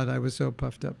proud, I was so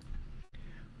puffed up.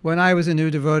 When I was a new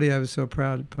devotee, I was so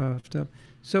proud and puffed up.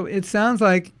 So it sounds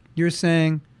like you're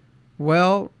saying,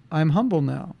 well, I'm humble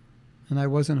now, and I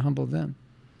wasn't humble then.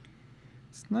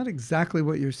 It's not exactly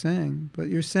what you're saying, but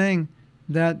you're saying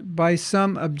that by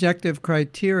some objective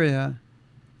criteria,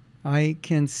 I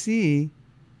can see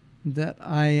that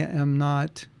I am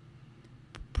not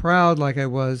proud like I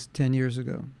was 10 years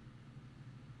ago.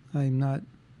 I'm not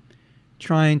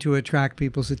trying to attract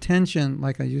people's attention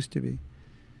like I used to be.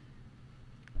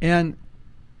 And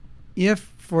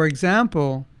if, for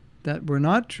example, that were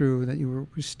not true, that you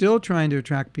were still trying to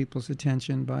attract people's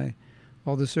attention by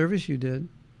all the service you did,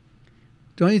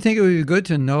 don't you think it would be good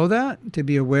to know that, to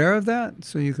be aware of that,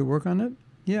 so you could work on it?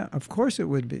 Yeah, of course it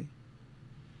would be.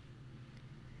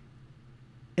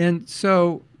 And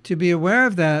so to be aware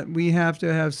of that, we have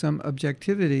to have some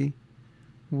objectivity,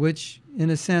 which in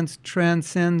a sense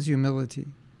transcends humility,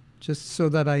 just so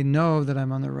that I know that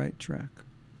I'm on the right track.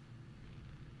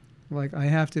 Like I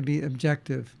have to be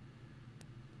objective.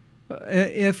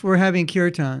 If we're having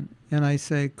kirtan and I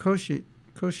say, Kaushik,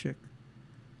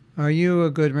 are you a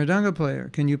good mridanga player?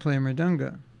 Can you play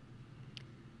mridanga?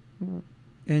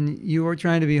 And you are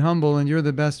trying to be humble and you're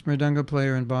the best mridanga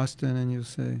player in Boston and you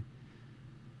say,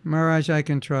 Maharaj, I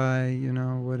can try, you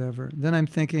know, whatever. Then I'm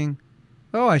thinking,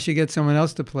 oh, I should get someone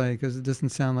else to play because it doesn't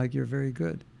sound like you're very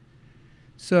good.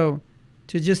 So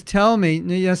to just tell me,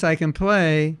 yes, I can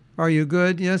play. Are you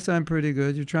good? Yes, I'm pretty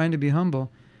good. You're trying to be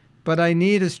humble. But I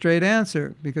need a straight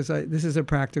answer because this is a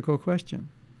practical question,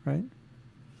 right?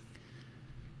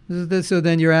 So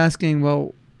then you're asking,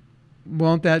 well,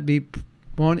 won't it be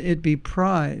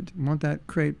pride? Won't that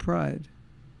create pride?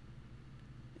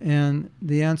 And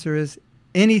the answer is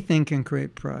anything can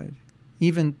create pride.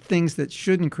 Even things that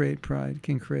shouldn't create pride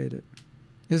can create it.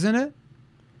 Isn't it?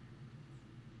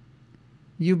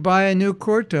 You buy a new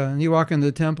kurta and you walk into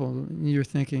the temple and you're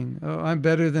thinking, oh, I'm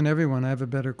better than everyone. I have a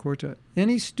better kurta.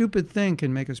 Any stupid thing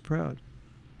can make us proud.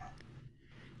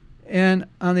 And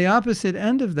on the opposite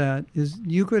end of that is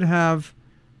you could have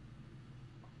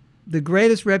the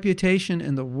greatest reputation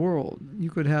in the world. You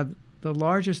could have the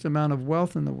largest amount of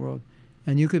wealth in the world,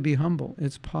 and you could be humble.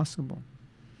 It's possible.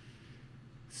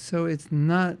 So it's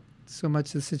not so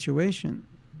much the situation,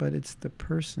 but it's the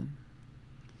person.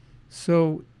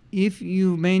 So if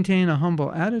you maintain a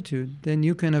humble attitude, then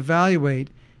you can evaluate,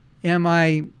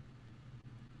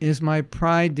 is my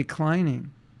pride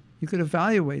declining? You could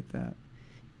evaluate that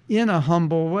in a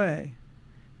humble way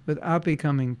without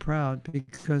becoming proud,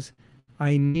 because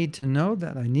I need to know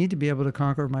that. I need to be able to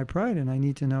conquer my pride, and I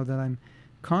need to know that I'm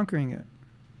conquering it.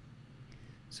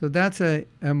 So that's a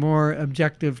more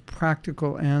objective,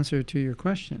 practical answer to your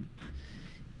question.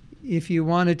 If you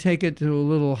want to take it to a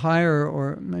little higher,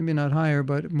 or maybe not higher,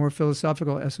 but more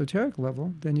philosophical, esoteric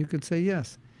level, then you could say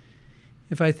yes.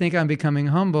 If I think I'm becoming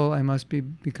humble, I must be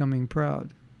becoming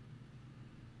proud.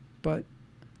 But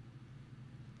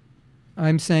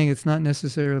I'm saying it's not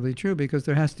necessarily true, because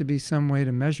there has to be some way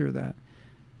to measure that,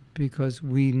 because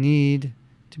we need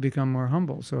to become more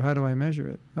humble. So how do I measure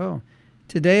it? Oh,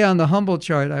 today on the humble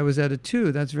chart, I was at a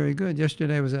 2. That's very good.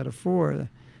 Yesterday I was at a 4.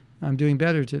 I'm doing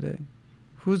better today.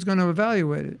 Who's going to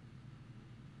evaluate it?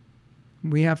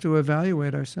 We have to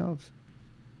evaluate ourselves.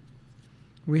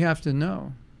 We have to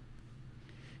know.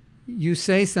 You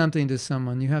say something to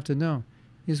someone, you have to know,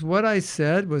 is what I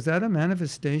said, was that a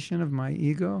manifestation of my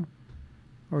ego?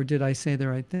 Or did I say the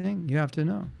right thing? You have to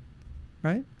know,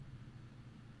 right?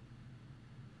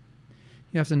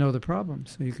 You have to know the problem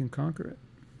so you can conquer it.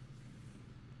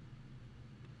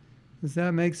 Does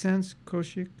that make sense,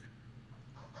 Kaushik?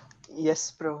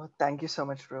 Yes, bro. Thank you so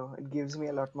much, bro. It gives me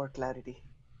a lot more clarity.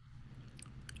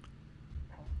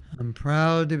 I'm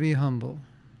proud to be humble.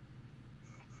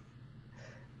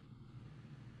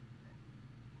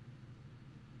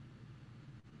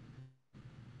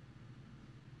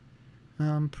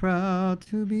 I'm proud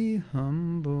to be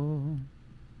humble.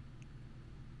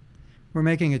 We're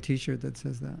making a t-shirt that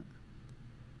says that.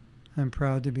 I'm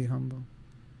proud to be humble.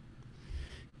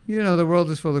 You know, the world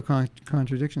is full of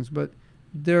contradictions, but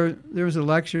there was a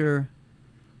lecture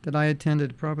that I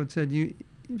attended. Prabhupada said, he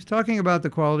was talking about the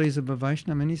qualities of a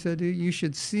Vaishnava, and he said, you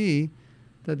should see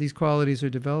that these qualities are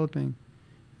developing.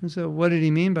 And so what did he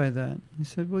mean by that? He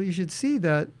said, well, you should see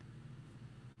that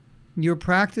you're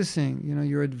practicing,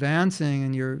 you're advancing,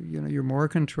 and you're more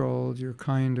controlled, you're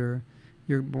kinder,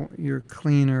 you're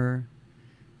cleaner,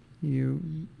 you're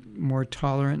more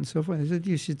tolerant, and so forth. I said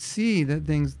you should see that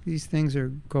these things are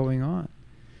going on.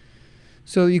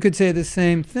 So you could say the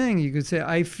same thing. You could say,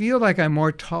 I feel like I'm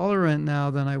more tolerant now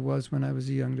than I was when I was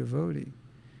a young devotee.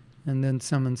 And then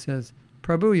someone says,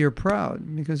 Prabhu, you're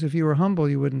proud, because if you were humble,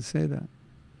 you wouldn't say that.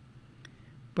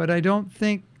 But I don't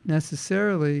think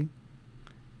necessarily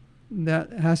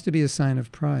that has to be a sign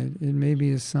of pride. It may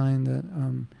be a sign that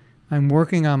I'm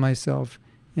working on myself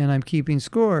and I'm keeping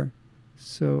score.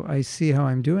 So I see how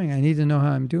I'm doing. I need to know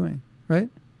how I'm doing, right?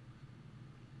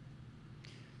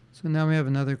 So now we have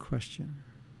another question.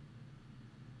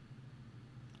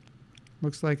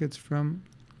 Looks like it's from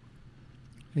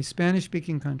a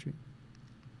Spanish-speaking country.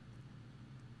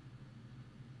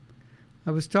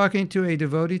 I was talking to a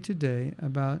devotee today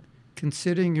about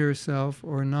considering yourself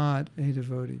or not a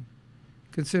devotee.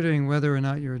 Considering whether or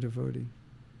not you're a devotee.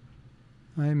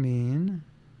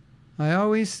 I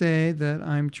always say that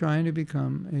I'm trying to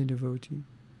become a devotee.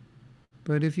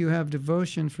 But if you have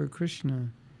devotion for Krishna,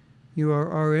 you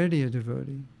are already a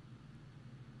devotee.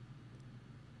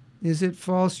 Is it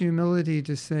false humility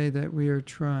to say that we are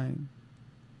trying?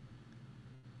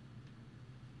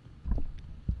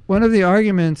 One of the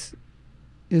arguments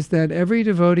is that every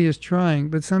devotee is trying,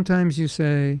 but sometimes you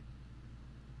say,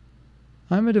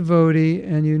 I'm a devotee,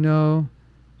 and you know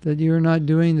that you're not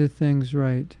doing the things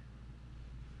right.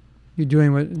 You're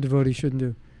doing what a devotee shouldn't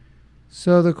do.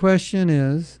 So the question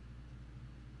is,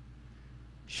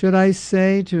 should I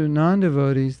say to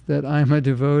non-devotees that I'm a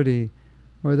devotee,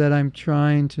 or that I'm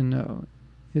trying to know?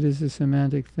 It is a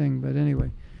semantic thing, but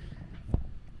anyway.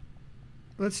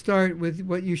 Let's start with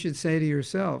what you should say to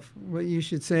yourself. What you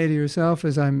should say to yourself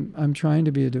is, I'm trying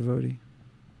to be a devotee.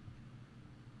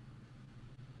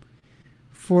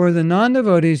 For the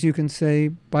non-devotees, you can say,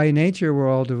 by nature, we're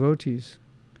all devotees.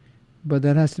 But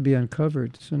that has to be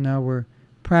uncovered. So now we're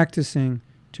practicing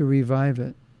to revive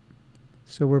it.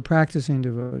 So we're practicing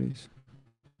devotees.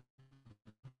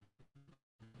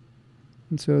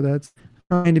 And so that's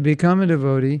trying to become a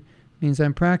devotee means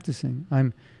I'm practicing.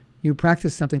 You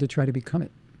practice something to try to become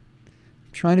it.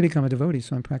 I'm trying to become a devotee,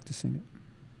 so I'm practicing it.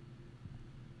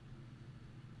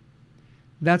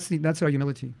 That's our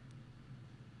humility.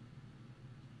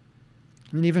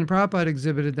 And even Prabhupada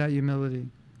exhibited that humility.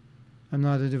 I'm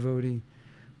not a devotee.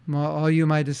 All you,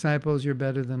 my disciples, you're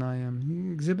better than I am.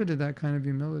 He exhibited that kind of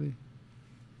humility.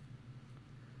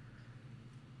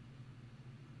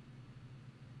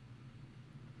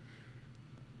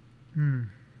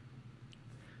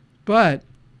 But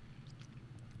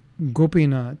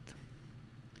Gopinath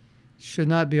should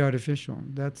not be artificial.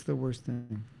 That's the worst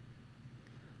thing.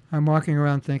 I'm walking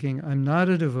around thinking, I'm not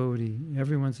a devotee.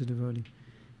 Everyone's a devotee.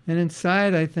 And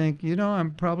inside I think,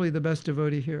 I'm probably the best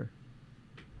devotee here.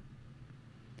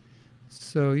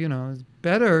 So, it's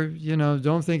better,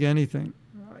 don't think anything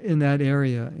in that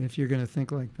area if you're going to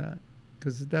think like that,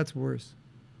 because that's worse.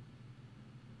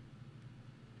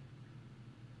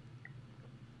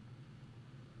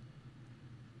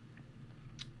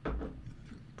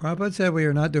 Prabhupada said we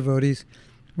are not devotees,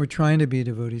 we're trying to be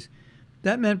devotees.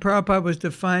 That meant Prabhupada was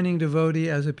defining devotee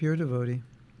as a pure devotee. And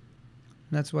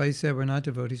that's why he said we're not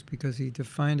devotees, because he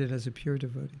defined it as a pure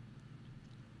devotee.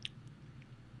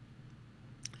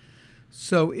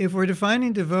 So if we're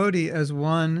defining devotee as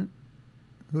one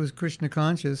who is Krishna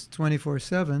conscious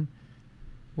 24/7,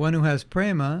 one who has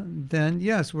prema, then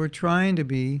yes, we're trying to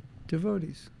be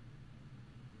devotees.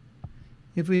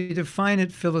 If we define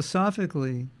it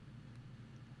philosophically,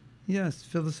 yes,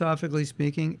 philosophically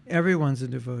speaking, everyone's a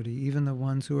devotee, even the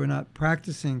ones who are not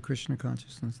practicing Krishna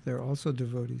consciousness. They're also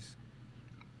devotees.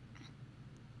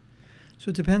 So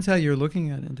it depends how you're looking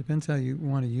at it. It depends how you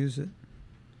want to use it.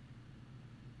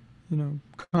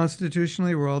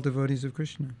 Constitutionally, we're all devotees of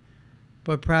Krishna.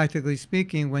 But practically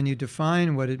speaking, when you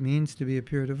define what it means to be a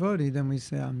pure devotee, then we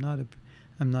say, I'm not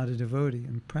a devotee,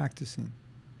 I'm practicing.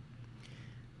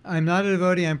 I'm not a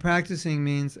devotee, I'm practicing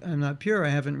means I'm not pure, I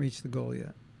haven't reached the goal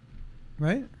yet.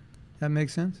 Right? That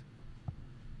makes sense?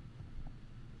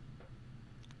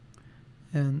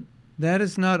 And that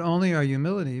is not only our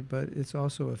humility, but it's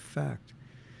also a fact.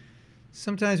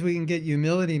 Sometimes we can get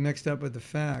humility mixed up with the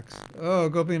facts. Oh,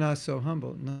 Gopinath's so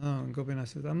humble. No, Gopinath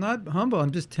says, I'm not humble.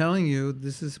 I'm just telling you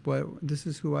this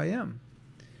is who I am.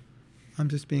 I'm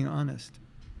just being honest.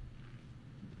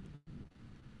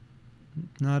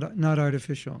 Not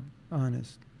artificial,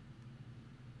 honest.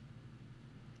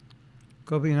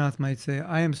 Gopinath might say,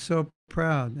 I am so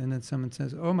proud. And then someone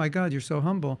says, oh my God, you're so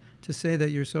humble to say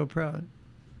that you're so proud.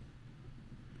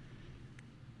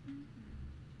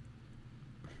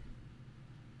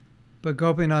 But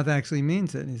Gopinath actually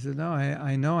means it. He said, no,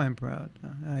 I know I'm proud.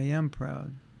 I am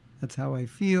proud. That's how I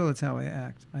feel. That's how I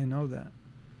act. I know that.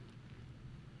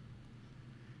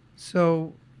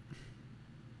 So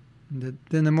then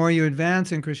the more you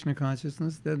advance in Krishna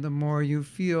consciousness, then the more you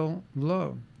feel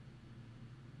low.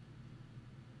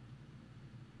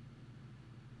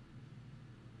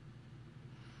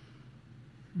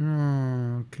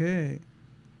 Okay.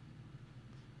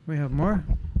 We have more?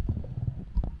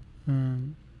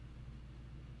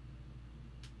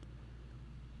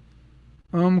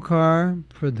 Omkar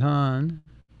Pradhan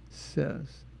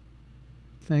says,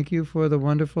 thank you for the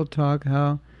wonderful talk.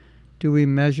 How do we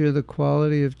measure the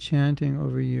quality of chanting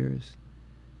over years?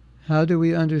 How do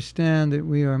we understand that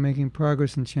we are making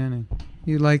progress in chanting?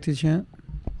 You like to chant?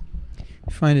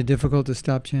 You find it difficult to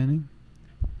stop chanting?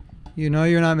 You know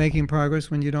you're not making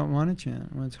progress when you don't want to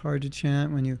chant, when it's hard to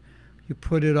chant, when you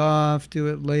put it off, do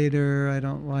it later, I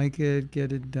don't like it,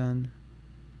 get it done.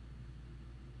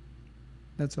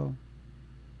 That's all.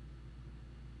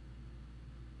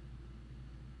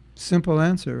 Simple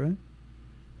answer, right?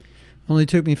 Only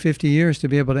took me 50 years to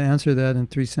be able to answer that in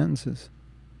 3 sentences.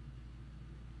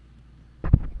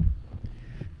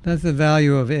 That's the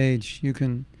value of age. You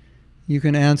can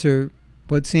answer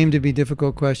what seem to be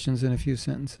difficult questions in a few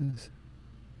sentences.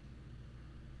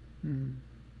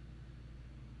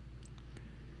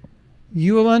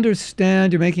 You will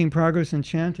understand you're making progress in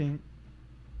chanting.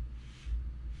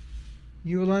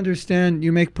 You will understand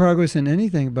you make progress in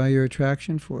anything by your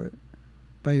attraction for it,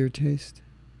 by your taste.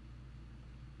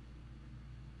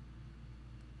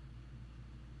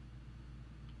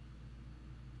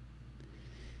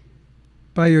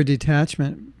 By your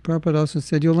detachment. Prabhupada also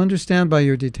said, you'll understand by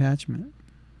your detachment.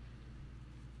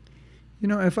 You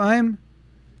know, if I'm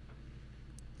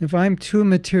too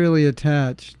materially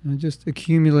attached, I'm just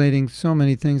accumulating so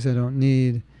many things I don't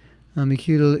need. I'm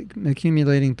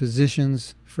accumulating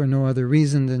positions for no other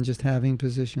reason than just having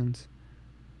positions.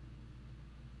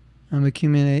 I'm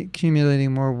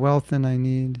accumulating more wealth than I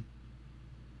need.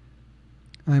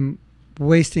 I'm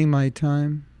wasting my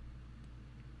time.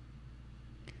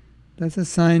 that's a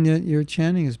sign that your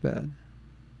chanting is bad.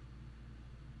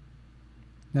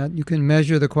 That you can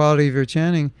measure the quality of your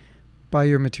chanting by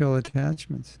your material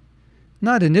attachments.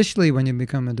 Not initially when you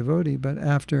become a devotee, but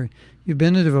after you've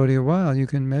been a devotee a while, you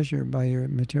can measure by your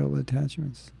material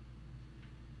attachments.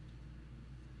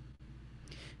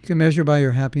 You can measure by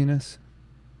your happiness,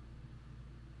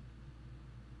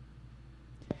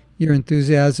 your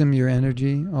enthusiasm, your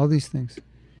energy, all these things.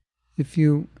 If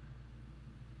you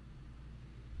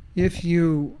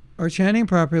are chanting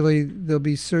properly, there'll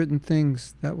be certain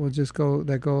things that will just go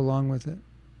along with it,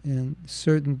 and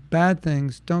certain bad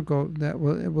things don't go. It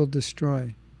will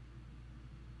destroy.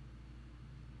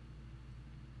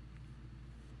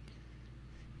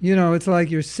 You know, it's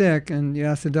like you're sick, and you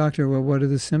ask the doctor, "Well, what are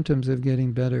the symptoms of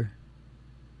getting better?"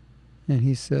 And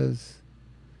he says,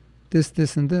 "This,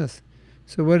 this, and this."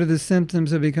 So, what are the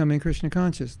symptoms of becoming Krishna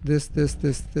conscious? This, this,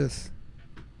 this, this.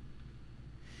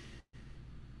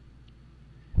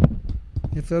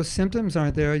 If those symptoms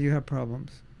aren't there, you have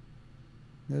problems.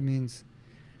 That means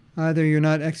either you're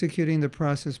not executing the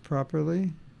process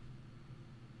properly,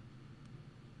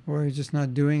 or you're just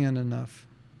not doing it enough.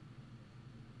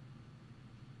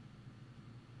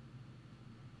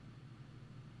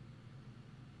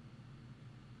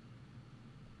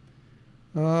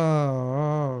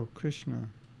 Oh, Krishna.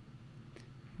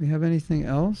 We have anything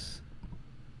else?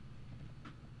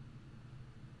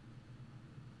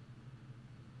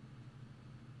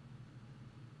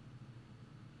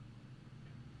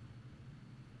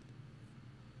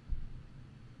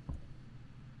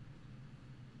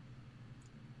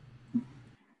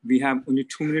 We have only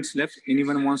 2 minutes left.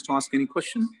 Anyone wants to ask any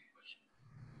question?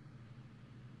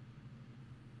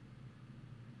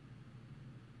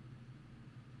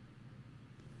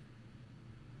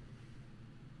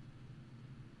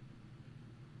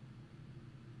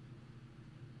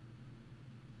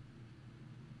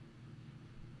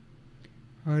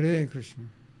 Hare Krishna.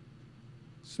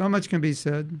 So much can be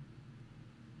said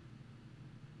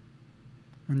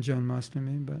on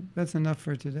Janmastami, but that's enough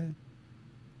for today.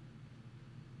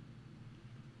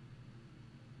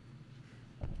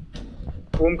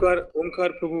 Omkar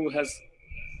Prabhu has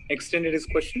extended his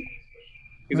question.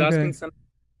 He's asking,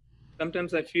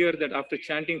 sometimes I fear that after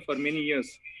chanting for many years,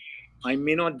 I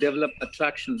may not develop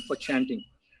attraction for chanting.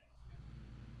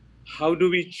 How do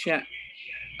we chant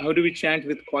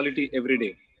with quality every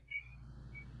day?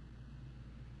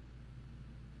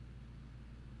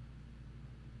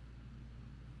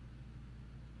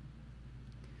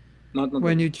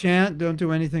 When you chant, don't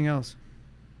do anything else.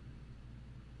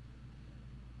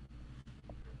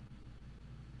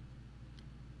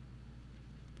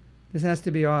 This has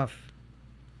to be off.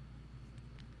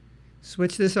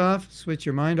 Switch this off, switch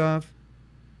your mind off,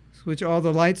 switch all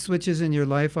the light switches in your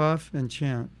life off, and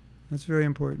chant. That's very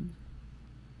important.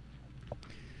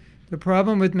 The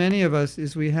problem with many of us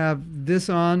is we have this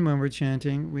on when we're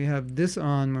chanting, we have this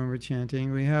on when we're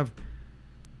chanting, we have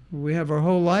our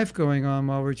whole life going on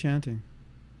while we're chanting.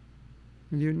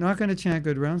 And you're not going to chant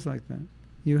good rounds like that.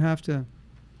 You have to,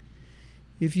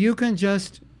 if you can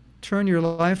just turn your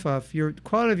life off, your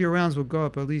quality of your rounds will go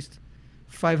up at least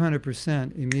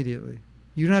 500% immediately.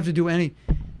 You don't have to do any.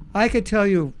 I could tell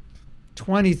you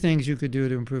 20 things you could do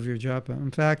to improve your japa.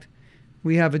 In fact,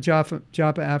 we have a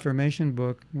japa affirmation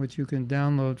book, which you can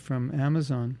download from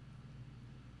Amazon.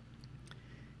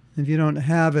 If you don't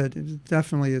have it,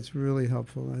 it's really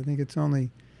helpful. I think it's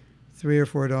only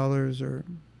 $3 or $4 or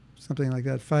something like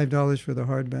that. $5 for the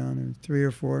hardbound and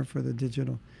 $3 or $4 for the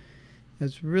digital.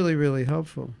 It's really, really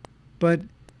helpful. But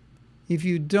if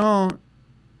you don't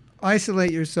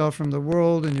isolate yourself from the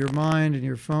world and your mind and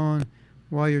your phone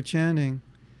while you're chanting,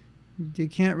 you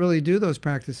can't really do those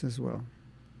practices well.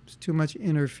 There's too much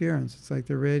interference. It's like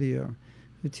the radio,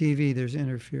 the TV, there's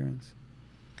interference.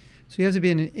 So you have to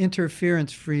be in an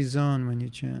interference-free zone when you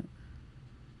chant.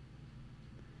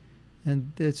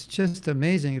 And it's just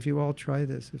amazing if you all try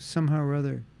this. If somehow or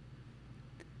other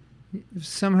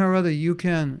you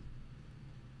can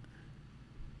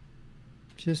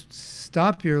just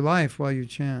stop your life while you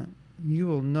chant, you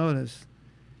will notice,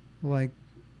 like,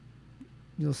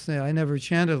 you'll say, I never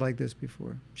chanted like this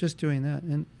before. Just doing that.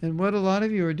 And what a lot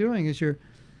of you are doing is you're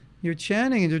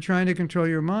chanting and you're trying to control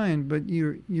your mind, but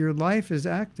your life is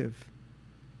active.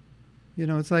 You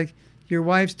know, it's like your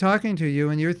wife's talking to you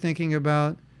and you're thinking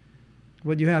about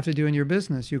what you have to do in your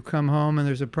business. You come home and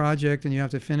there's a project and you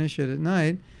have to finish it at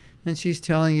night, and she's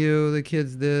telling you the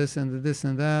kids this and this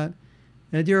and that,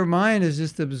 and your mind is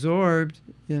just absorbed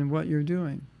in what you're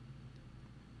doing.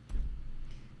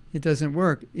 It doesn't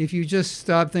work. If you just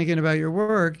stop thinking about your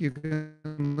work, you can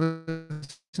listen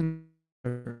to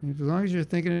her. As long as you're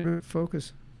thinking about it,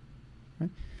 focus. right?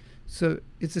 So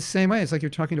it's the same way. It's like you're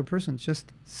talking to a person.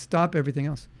 Just stop everything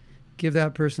else. Give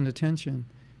that person attention,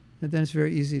 and then it's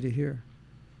very easy to hear.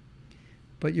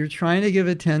 But you're trying to give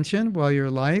attention while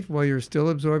you're still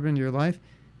absorbed in your life,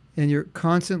 and you're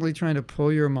constantly trying to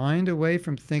pull your mind away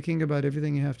from thinking about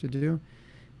everything you have to do.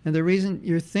 And the reason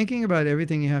you're thinking about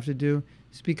everything you have to do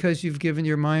is because you've given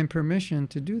your mind permission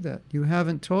to do that. You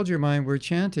haven't told your mind, we're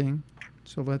chanting,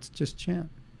 so let's just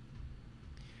chant.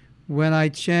 When I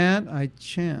chant, I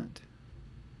chant.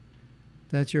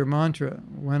 That's your mantra.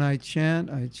 When I chant,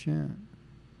 I chant.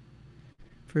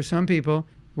 For some people,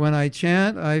 when I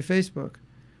chant, I Facebook.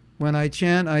 When I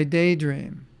chant, I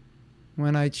daydream.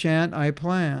 When I chant, I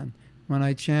plan. When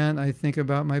I chant, I think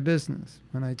about my business.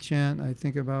 When I chant, I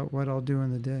think about what I'll do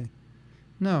in the day.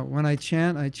 No, when I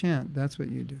chant, I chant. That's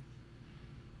what you do.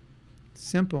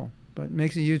 Simple, but it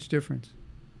makes a huge difference.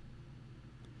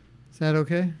 Is that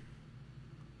okay?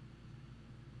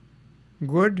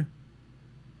 Good?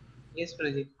 Yes,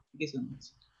 Prajit. Thank you so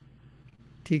much.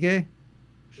 TK?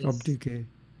 Yes. TK.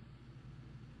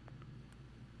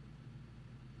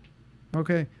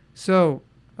 Okay, so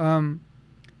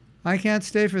I can't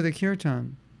stay for the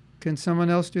kirtan. Can someone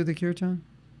else do the kirtan?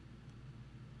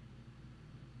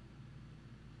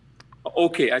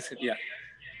 Okay, I said, yeah.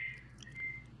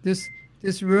 This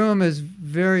room is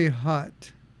very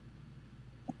hot,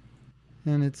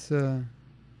 and it's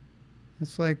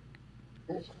like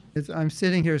I'm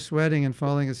sitting here sweating and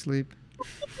falling asleep,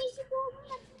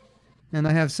 and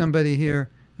I have somebody here.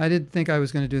 I didn't think I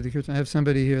was going to do the kirtan. I have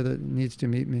somebody here that needs to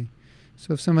meet me.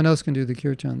 So if someone else can do the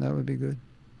kirtan, that would be good.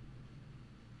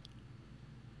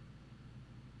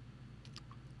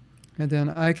 And then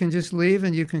I can just leave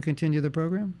and you can continue the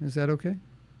program. Is that okay?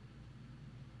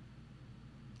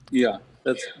 Yeah,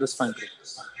 that's fine.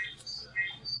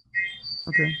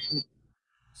 Okay.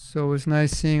 So it was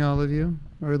nice seeing all of you,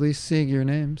 or at least seeing your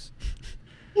names.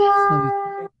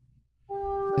 I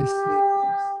see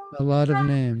a lot of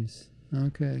names.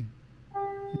 Okay.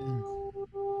 Yeah.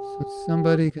 So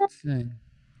somebody can sing.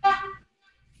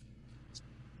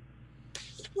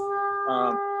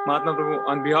 Mahatma Prabhu,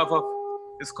 on behalf of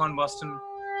ISKCON Boston,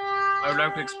 I would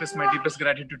like to express my deepest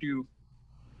gratitude to you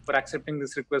for accepting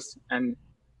this request and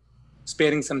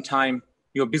sparing some time,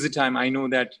 your busy time. I know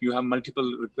that you have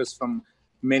multiple requests from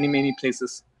many, many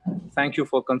places. Thank you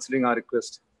for considering our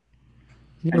request.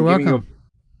 You're welcome.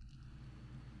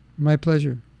 My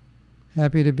pleasure.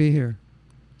 Happy to be here.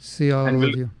 See all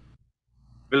of you.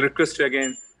 We'll request you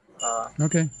again.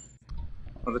 Okay.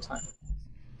 Another time.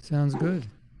 Sounds good.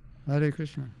 Hare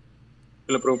Krishna.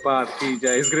 Srila Prabhupada ki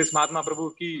jai. His Grace Mahatma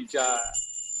Prabhu ki jai.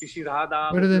 Shri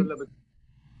Radha. What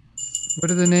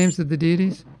are the names of the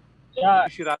deities?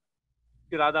 Shri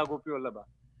Radha Gopi Vallabha.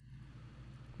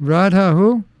 Radha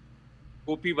who?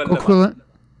 Gopi Vallabha.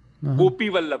 Gopi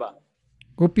Vallabha.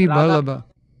 Gopi Vallabha.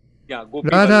 Yeah, Gopi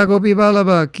Radha Vallabha. Gopi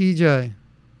Vallabha ki jai.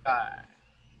 Jai.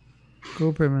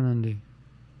 Go Premanandi.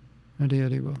 Hare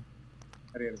Hare Bo.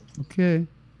 Okay.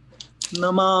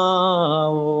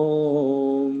 Namah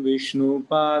Om Vishnu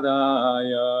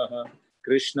Padaya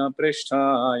Krishna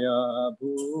Prishtaya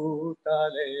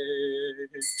Bhutale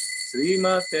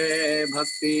Srimate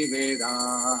Bhakti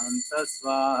Vedanta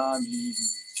Swami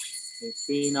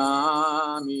Niti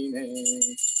Namine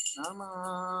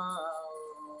Namah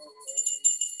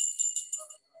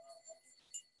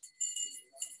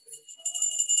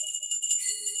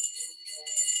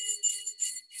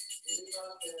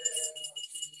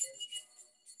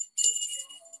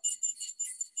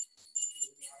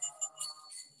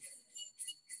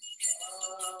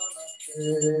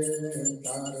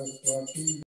Saraswati